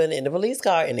husband in the police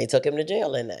car, and they took him to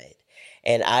jail that night.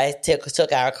 And I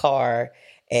took our car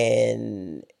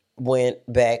and went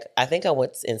back. I think I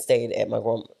went and stayed at my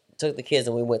grandma. Took the kids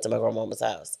and we went to my grandmama's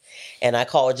house. And I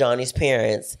called Johnny's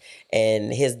parents,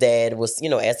 and his dad was,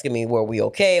 asking me, were we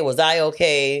okay? Was I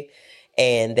okay?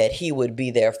 And that he would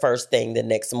be there first thing the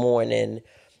next morning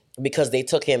because they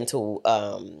took him to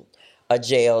a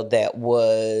jail that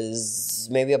was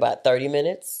maybe about 30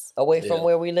 minutes away from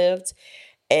where we lived.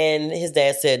 And his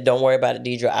dad said, don't worry about it,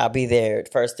 Deidre. I'll be there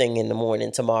first thing in the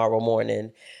morning, tomorrow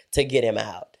morning, to get him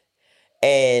out.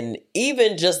 And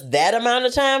even just that amount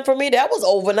of time for me, that was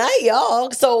overnight, y'all.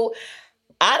 So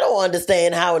I don't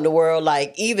understand how in the world,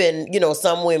 like even,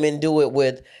 some women do it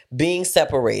with being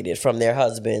separated from their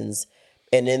husbands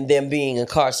and then them being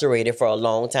incarcerated for a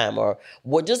long time, or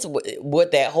what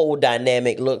that whole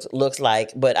dynamic looks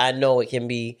like. But I know it can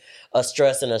be a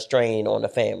stress and a strain on the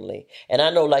family. And I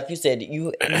know, like you said,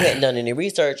 you hadn't done any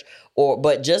research,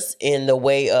 but just in the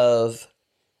way of,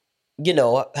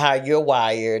 how you're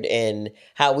wired and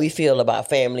how we feel about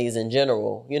families in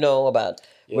general, about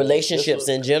relationships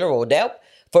in general. That,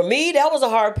 for me, that was a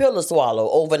hard pill to swallow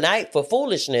overnight for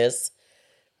foolishness.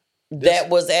 That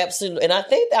was absolutely, and I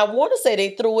want to say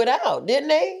they threw it out, didn't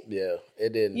they? Yeah,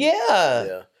 it didn't.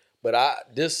 Yeah.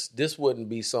 But this wouldn't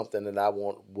be something that I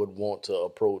would want to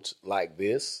approach like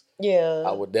this. Yeah.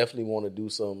 I would definitely want to do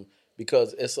some,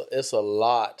 because it's a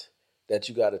lot that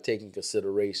you got to take in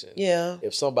consideration. Yeah.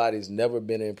 If somebody's never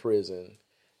been in prison,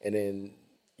 and then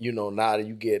now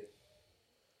you get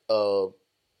a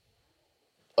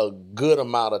good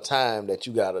amount of time that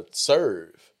you got to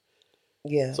serve.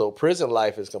 Yeah. So prison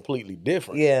life is completely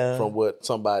different from what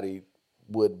somebody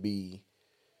would be,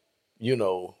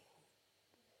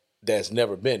 that's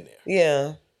never been there.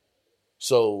 Yeah.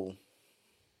 So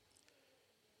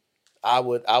I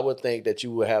would think that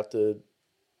you would have to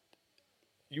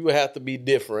be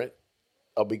different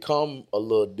or become a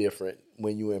little different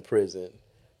when you're in prison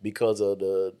because of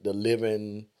the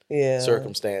living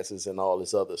circumstances and all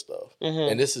this other stuff.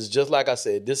 Mm-hmm. And this is just like I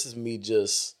said, this is me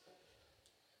just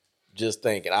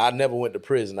thinking. I never went to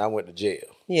prison. I went to jail.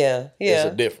 Yeah. There's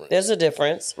a difference. There's a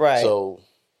difference, right? So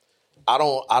I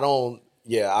don't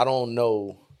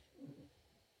know.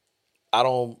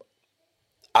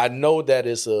 I know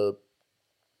that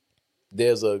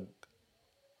there's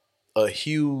a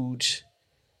huge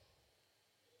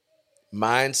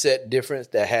mindset difference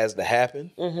that has to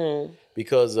happen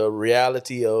because the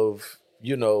reality of,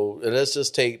 let's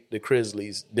just take the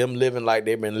Grizzlies, them living like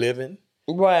they've been living.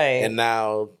 Right. And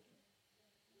now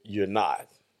you're not.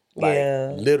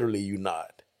 Literally you're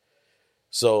not.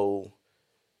 So,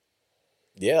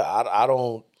 yeah,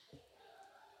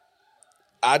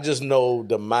 I just know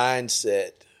the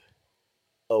mindset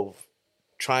of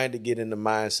trying to get in the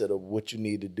mindset of what you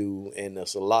need to do. And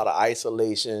there's a lot of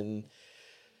isolated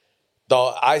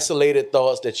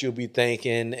thoughts that you'll be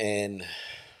thinking, and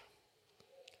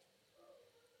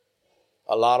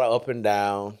a lot of up and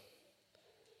down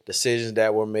decisions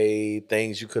that were made,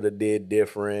 things you could have did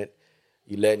different.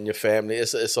 You letting your family.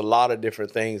 It's a lot of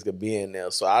different things could be in there.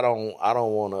 So I don't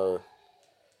want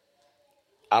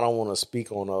to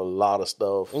speak on a lot of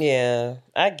stuff. Yeah,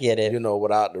 I get it.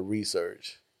 Without the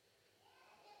research.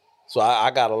 So I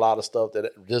got a lot of stuff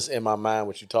that just in my mind,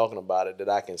 what you're talking about it, that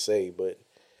I can say, but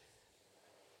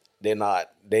they my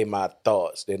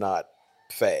thoughts. They're not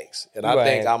facts. And I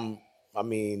think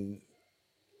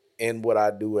in what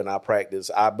I do and I practice,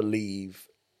 I believe,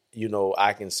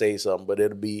 I can say something, but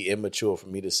it'll be immature for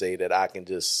me to say that I can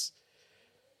just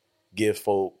give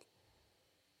folk,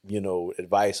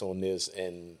 advice on this,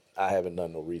 and I haven't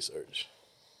done no research.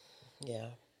 Yeah.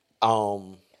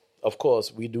 Of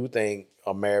course, we do think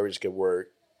a marriage could work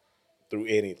through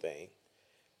anything.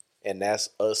 And that's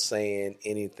us saying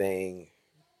anything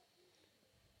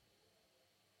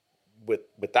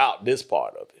without this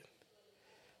part of it.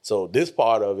 So this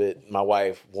part of it, my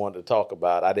wife wanted to talk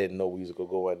about. I didn't know we was gonna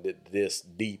go this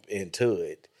deep into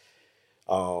it.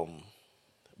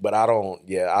 But I don't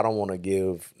want to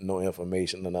give no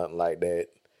information or nothing like that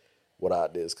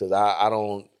without this, because I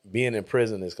don't. Being in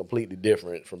prison is completely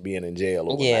different from being in jail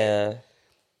overnight. Yeah.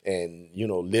 And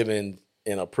living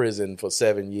in a prison for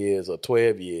 7 years or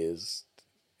 12 years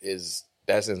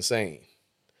that's insane.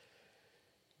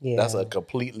 Yeah. That's a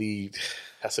completely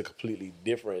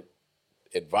different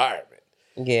environment.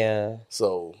 Yeah.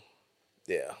 So,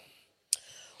 yeah.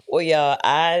 Well, y'all,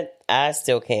 I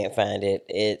still can't find it.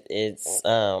 It's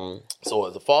So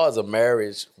as far as a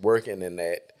marriage working in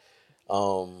that,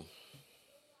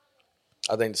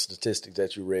 I think the statistics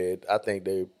that you read, I think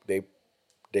they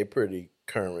pretty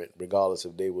current, regardless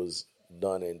if they was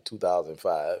done in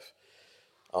 2005.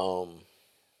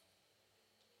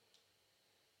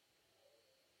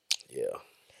 Yeah.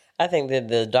 I think that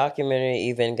the documentary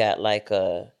even got like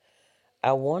I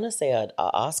want to say a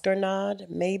Oscar nod,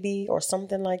 maybe, or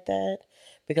something like that,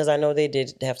 because I know they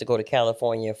did have to go to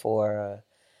California for.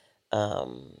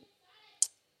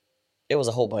 There was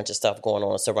a whole bunch of stuff going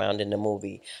on surrounding the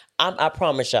movie. I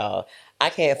promise y'all, I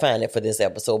can't find it for this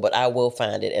episode, but I will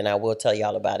find it and I will tell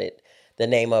y'all about it, the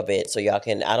name of it, so y'all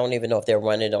can. I don't even know if they're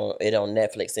running it on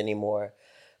Netflix anymore,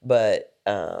 but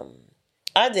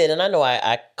I did, and I know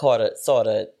I caught a sort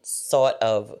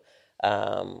of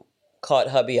caught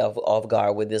hubby off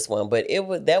guard with this one, but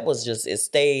it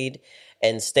stayed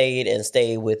and stayed and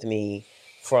stayed with me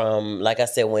from, like I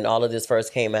said, when all of this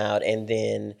first came out, and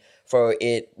then for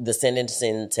the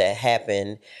sentencing to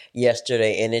happen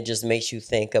yesterday, and it just makes you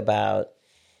think about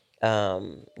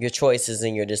your choices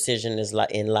and your decisions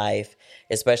in life,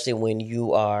 especially when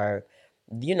you are,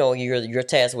 you're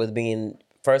tasked with being,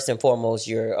 first and foremost,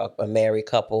 you're a married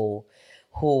couple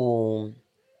who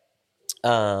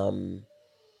are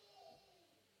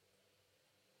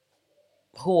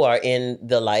in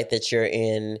the life that you're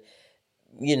in,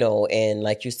 and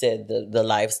like you said, the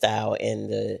lifestyle and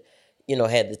the,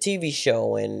 had the TV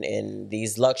show and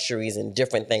these luxuries and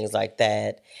different things like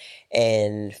that.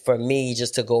 And for me,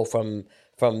 just to go from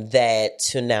that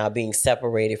to now being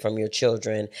separated from your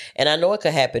children. And I know it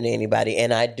could happen to anybody.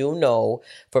 And I do know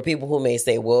for people who may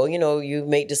say, well, you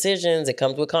make decisions, it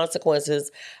comes with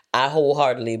consequences. I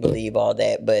wholeheartedly believe all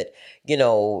that. But,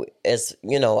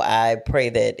 I pray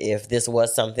that if this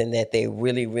was something that they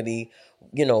really, really,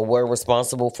 were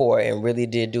responsible for and really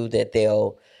did do, that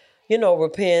they'll,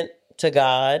 repent to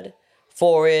God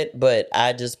for it. But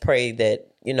I just pray that,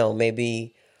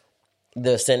 maybe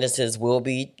the sentences will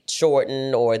be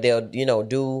shortened, or they'll,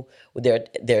 do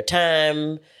their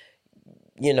time,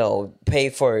 pay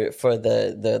for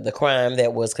the crime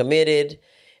that was committed,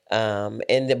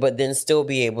 but then still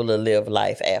be able to live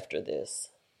life after this.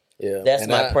 Yeah, that's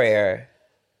my prayer.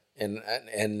 And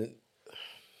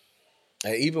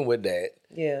even with that,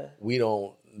 yeah, we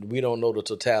don't know the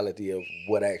totality of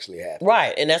what actually happened.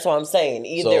 Right, and that's what I'm saying.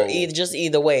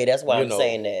 Either way, that's why I'm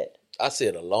saying that. I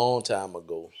said a long time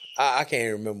ago. I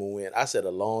can't remember when. I said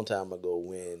a long time ago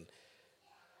when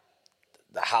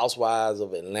the Housewives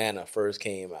of Atlanta first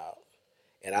came out,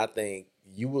 and I think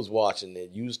you was watching it.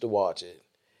 You used to watch it,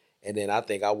 and then I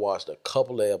think I watched a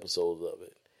couple of episodes of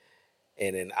it,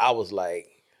 and then I was like,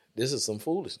 "This is some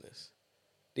foolishness.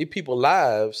 These people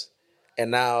lives,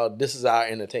 and now this is our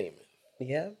entertainment."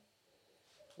 Yeah.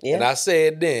 And I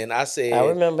said, I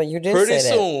remember you did pretty say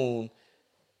that. soon,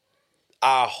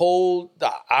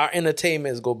 our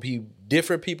entertainment is gonna be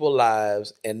different people's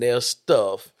lives and their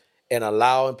stuff, and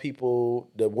allowing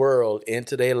people, the world,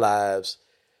 into their lives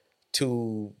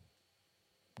to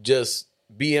just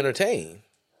be entertained.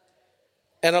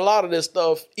 And a lot of this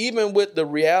stuff, even with the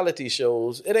reality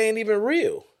shows, it ain't even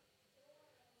real.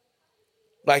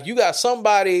 Like, you got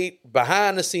somebody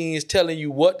behind the scenes telling you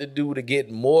what to do to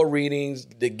get more readings,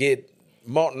 to get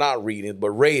more, not readings, but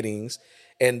ratings,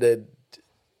 and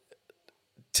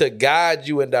to guide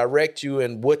you and direct you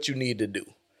in what you need to do.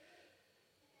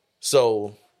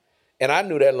 So, and I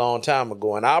knew that a long time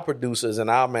ago. And our producers and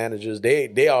our managers, they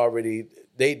do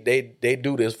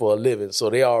this for a living,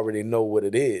 so they already know what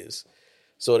it is.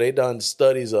 So they done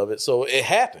studies of it. So it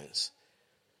happens.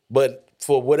 But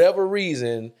for whatever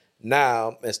reason,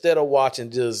 now, instead of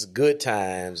watching just Good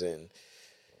Times and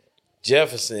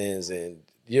Jeffersons and,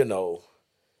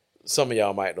 some of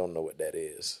y'all might don't know what that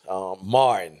is.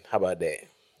 Martin, how about that?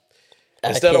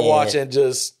 Instead of watching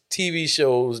just TV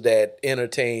shows that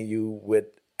entertain you with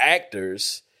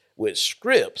actors, with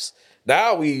scripts,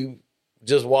 now we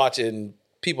just watching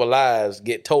people's lives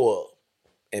get tore up,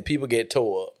 and people get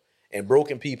tore up, and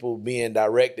broken people being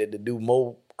directed to do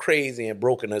more crazy and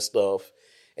broken and stuff,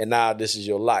 and now this is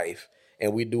your life,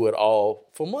 and we do it all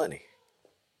for money.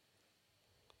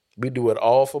 We do it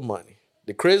all for money.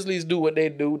 The Grizzlies do what they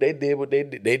do. They did what they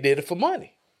did. They did it for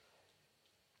money.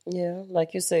 Yeah,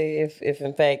 like you say, if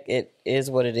in fact it is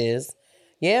what it is,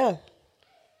 yeah.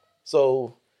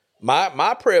 So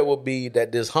my prayer would be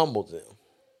that this humbles them.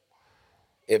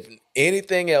 If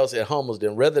anything else, it humbles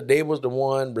them. Whether they was the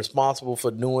one responsible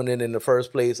for doing it in the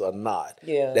first place or not.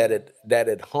 Yeah. That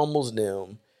it humbles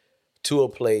them to a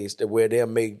place that where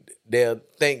they'll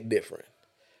think different.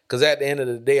 Because at the end of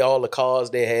the day, all the cars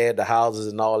they had, the houses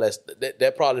and all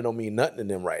that probably don't mean nothing to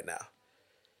them right now.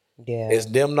 Yeah. It's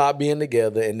them not being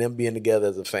together and them being together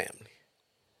as a family.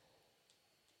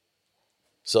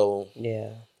 So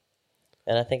yeah.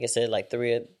 And I think it said like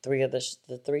three of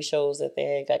the 3 shows that they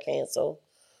had got canceled.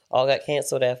 All got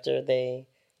canceled after they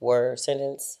were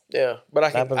sentenced. yeah, but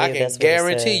I can that's what it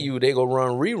guarantee said. you they gonna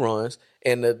run reruns,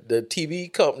 and the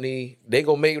TV company they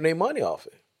gonna make their money off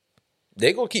it.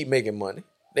 They gonna keep making money.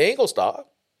 They ain't gonna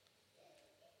stop.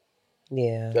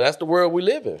 Yeah. That's the world we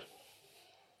live in.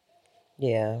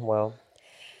 Yeah, well.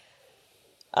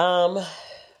 I'll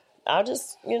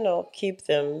just, keep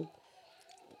them.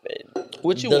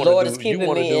 What you The want to do? Lord is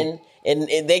keeping me in, and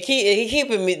He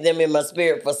keeping them in my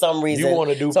spirit for some reason. You want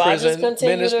to do so prison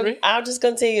ministry? I'll just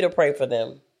continue to pray for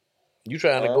them. You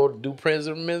trying to go to do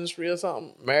prison ministry or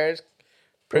something? Marriage?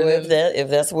 Well, Prison? if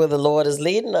that's where the Lord is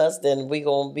leading us, then we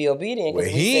gonna be obedient. Well,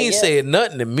 we he say ain't yes. said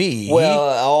nothing to me. Well,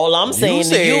 all I'm saying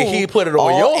to you, he put it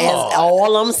on your heart.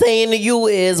 All I'm saying to you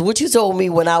is what you told me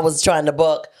when I was trying to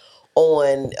buck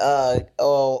on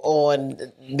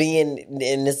being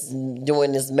in this,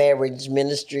 doing this marriage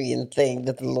ministry and thing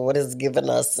that the Lord has given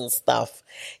us and stuff.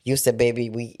 You said,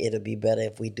 baby, it'll be better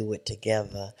if we do it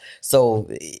together. So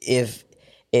if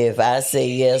I say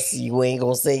yes, you ain't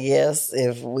gonna say yes.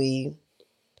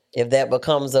 If that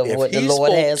becomes of what the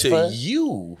Lord has for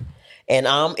you,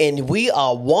 and we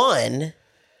are one.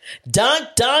 Dun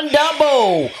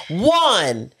double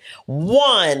one.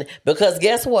 Because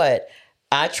guess what?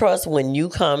 I trust when you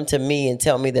come to me and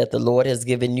tell me that the Lord has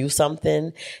given you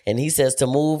something and He says to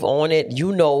move on it.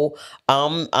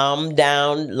 I'm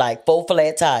down like 4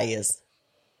 flat tires.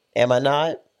 Am I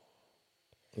not?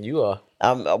 you are.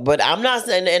 But I'm not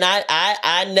saying, and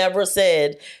I never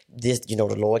said this. The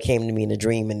Lord came to me in a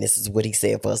dream, and this is what He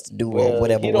said for us to do, or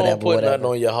whatever. You don't put nothing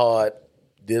on your heart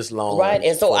this long, right?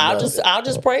 And so for I'll nothing.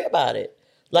 just pray about it.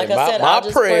 Like And I said, my I'll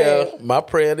just prayer, pray. my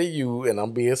prayer to you, and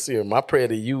I'm being serious. My prayer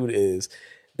to you is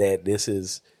that this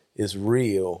is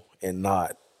real and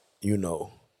not,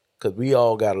 because we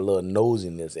all got a little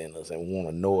nosiness in us and want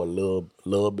to know a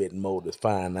little bit more to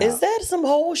find out. Is that some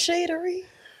whole shadery?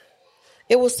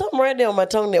 It was something right there on my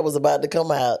tongue that was about to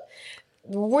come out.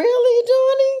 Really,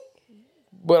 Johnny?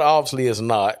 But obviously it's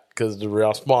not, because the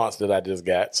response that I just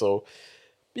got. So,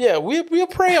 yeah, we'll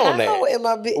pray on that.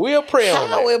 We'll pray on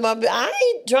that. I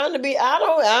ain't trying to be. I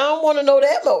don't want to know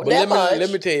that much. Let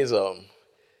me tell you something.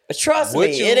 Trust me,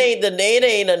 it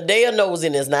ain't a day of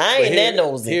nosiness. Now I ain't that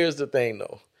nosy. Here's the thing,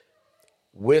 though.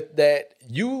 With that,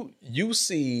 you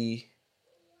see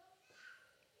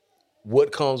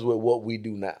what comes with what we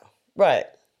do now. Right.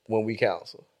 When we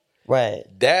counsel. Right.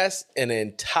 That's an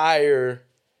entire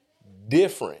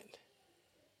different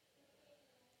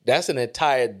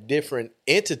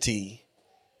entity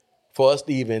for us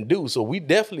to even do. So we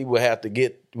definitely will have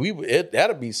to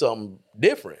that'll be something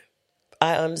different.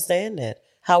 I understand that.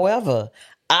 However,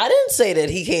 I didn't say that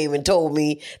He came and told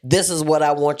me this is what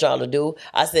I want y'all to do.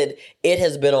 I said it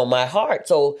has been on my heart.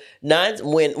 So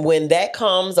when that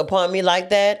comes upon me like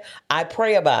that, I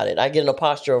pray about it. I get in a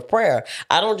posture of prayer.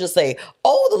 I don't just say,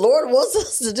 "Oh, the Lord wants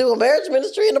us to do a marriage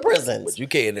ministry in the prisons." But you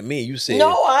came to me. You said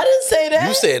no, I didn't say that.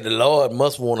 You said the Lord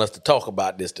must want us to talk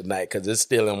about this tonight because it's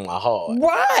still in my heart.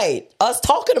 Right. Us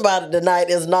talking about it tonight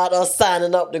is not us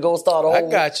signing up to go start a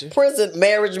whole prison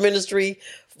marriage ministry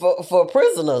for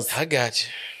prisoners. I got you.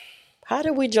 How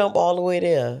did we jump all the way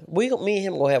there? Me and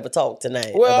him gonna have a talk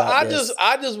tonight. Well, about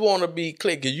I just want to be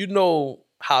clear because you know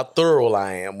how thorough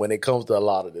I am when it comes to a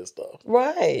lot of this stuff.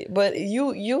 Right, but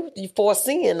you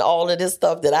foreseeing all of this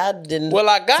stuff that I didn't. Well,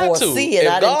 I got foresee to.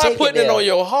 If I God didn't putting it on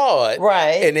your heart,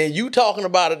 right, and then you talking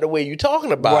about it the way you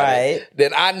talking about it,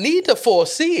 then I need to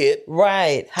foresee it,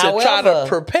 right, to try to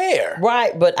prepare,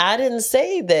 right. But I didn't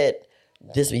say that.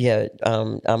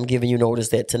 I'm giving you notice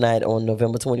that tonight on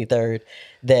November 23rd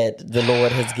that the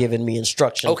Lord has given me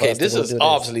instruction. Okay, this is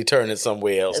obviously turning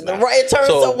somewhere else now. Right, it turned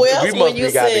somewhere else when you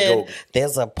said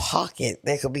there's a pocket.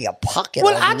 There could be a pocket.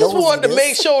 Well, I just wanted to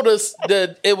make sure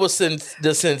that it was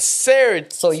the sincerity.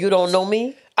 So you don't know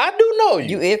me? I do know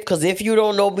you. Because if you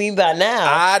don't know me by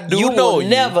now, I do you know will you.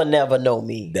 never know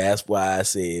me. That's why I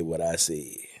said what I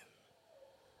said.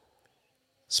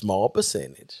 Small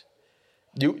percentage.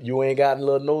 You ain't got a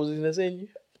little nosiness in you?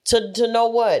 To know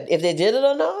what? If they did it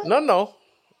or not? No.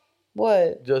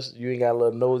 What? Just you ain't got a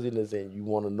little nosiness in you. You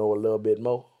want to know a little bit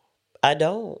more? I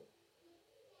don't.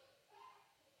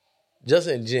 Just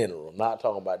in general, not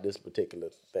talking about this particular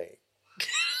thing.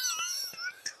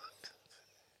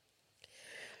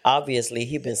 Obviously,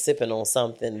 he been sipping on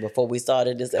something before we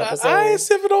started this episode. I ain't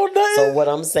sipping on nothing. So what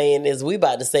I'm saying is we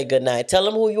about to say goodnight. Tell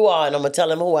him who you are, and I'm going to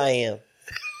tell him who I am.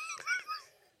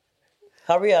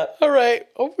 Hurry up. All right.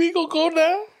 We going to go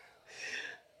now.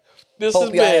 This Hope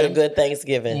has y'all had a been good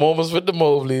Thanksgiving. Moments with the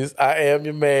Mobleys. I am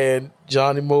your man,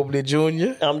 Johnny Mobley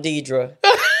Jr. I'm Deidre.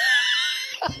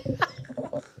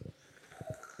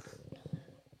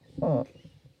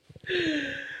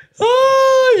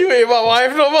 Oh, you ain't my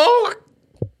wife no more.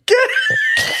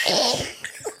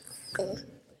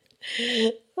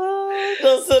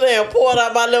 Don't sit there and pour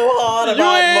out my little heart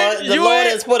about the Lord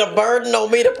has put a burden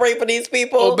on me to pray for these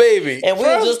people. Oh, baby. And we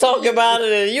were just talking about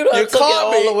it, and you done took it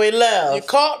all the way left. You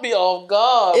caught me off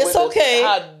guard. It's okay.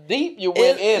 How deep you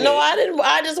went in No, it. I didn't.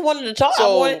 I just wanted to talk.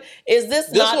 So, is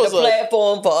this not the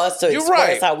platform for us to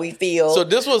express how we feel? So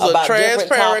this was about a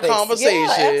transparent conversation.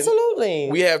 Yeah, absolutely.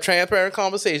 We have transparent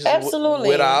conversations Absolutely.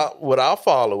 with our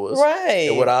followers. Right.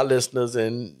 And with our listeners,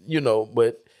 and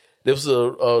but this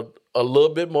was a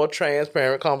little bit more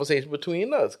transparent conversation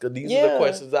between us, because these are the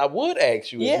questions I would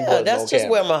ask you. Yeah, that's just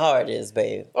where my heart is,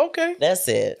 babe. Okay, that's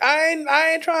it. I ain't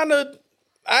trying to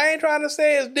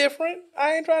say it's different.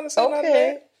 I ain't trying to say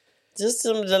nothing. Just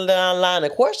the line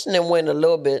of questioning went a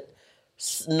little bit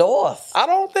north. I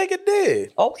don't think it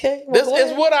did. Okay, this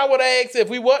is what I would ask if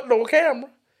we wasn't on camera.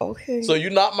 Okay, so you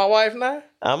not my wife now?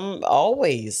 I'm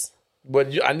always.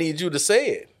 But I need you to say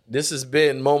it. This has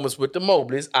been Moments with the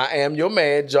Mobleys. I am your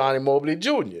man, Johnny Mobley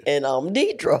Jr. And I'm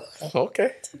Deidre.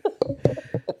 Okay.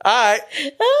 All right.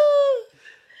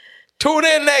 Tune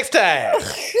in next time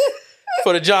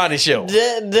for the Johnny Show.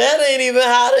 That ain't even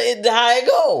how it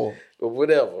go. But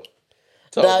whatever.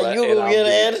 Now you gonna get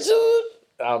an attitude?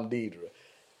 I'm Deidre.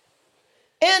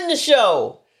 End the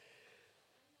show.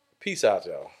 Peace out,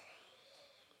 y'all.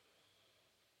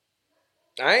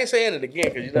 I ain't saying it again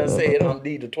because you done said I'm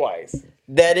Deidre twice.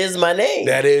 That is my name.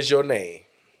 That is your name.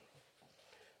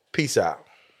 Peace out.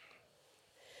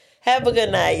 Have a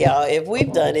good night, y'all. If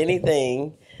we've done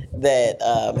anything that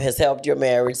has helped your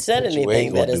marriage, said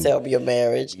anything that has helped your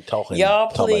marriage, y'all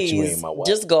please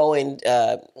just go and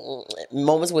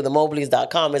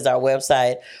momentswiththemobleys.com is our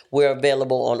website. We're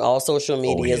available on all social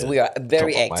medias. We are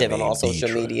very active on all social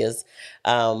medias.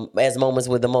 As Moments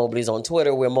with the Mobleys on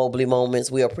Twitter, we're Mobley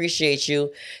Moments. We appreciate you.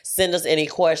 Send us any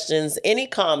questions, any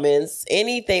comments,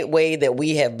 anything way that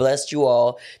we have blessed you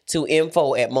all to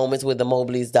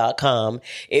info@momentswiththemobleys.com.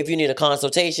 If you need a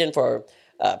consultation for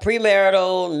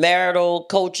premarital, marital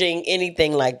coaching,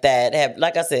 anything like that,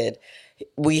 like I said,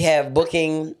 we have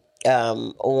booking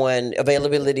on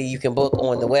availability. You can book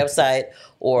on the website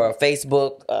or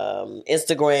Facebook,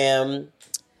 Instagram.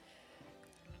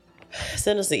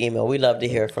 Send us an email. We love to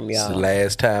hear from y'all. It's the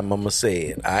last time I'm going to say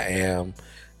it. I am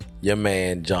your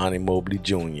man, Johnny Mobley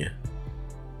Jr.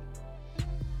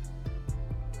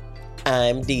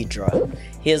 I'm Deidre,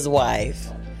 his wife.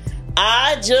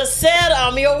 I just said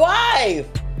I'm your wife.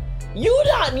 You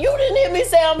didn't hear me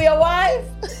say I'm your wife.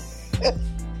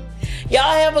 Y'all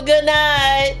have a good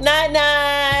night.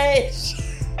 Night.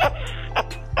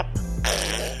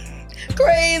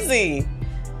 Crazy.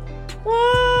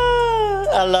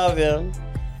 I love him.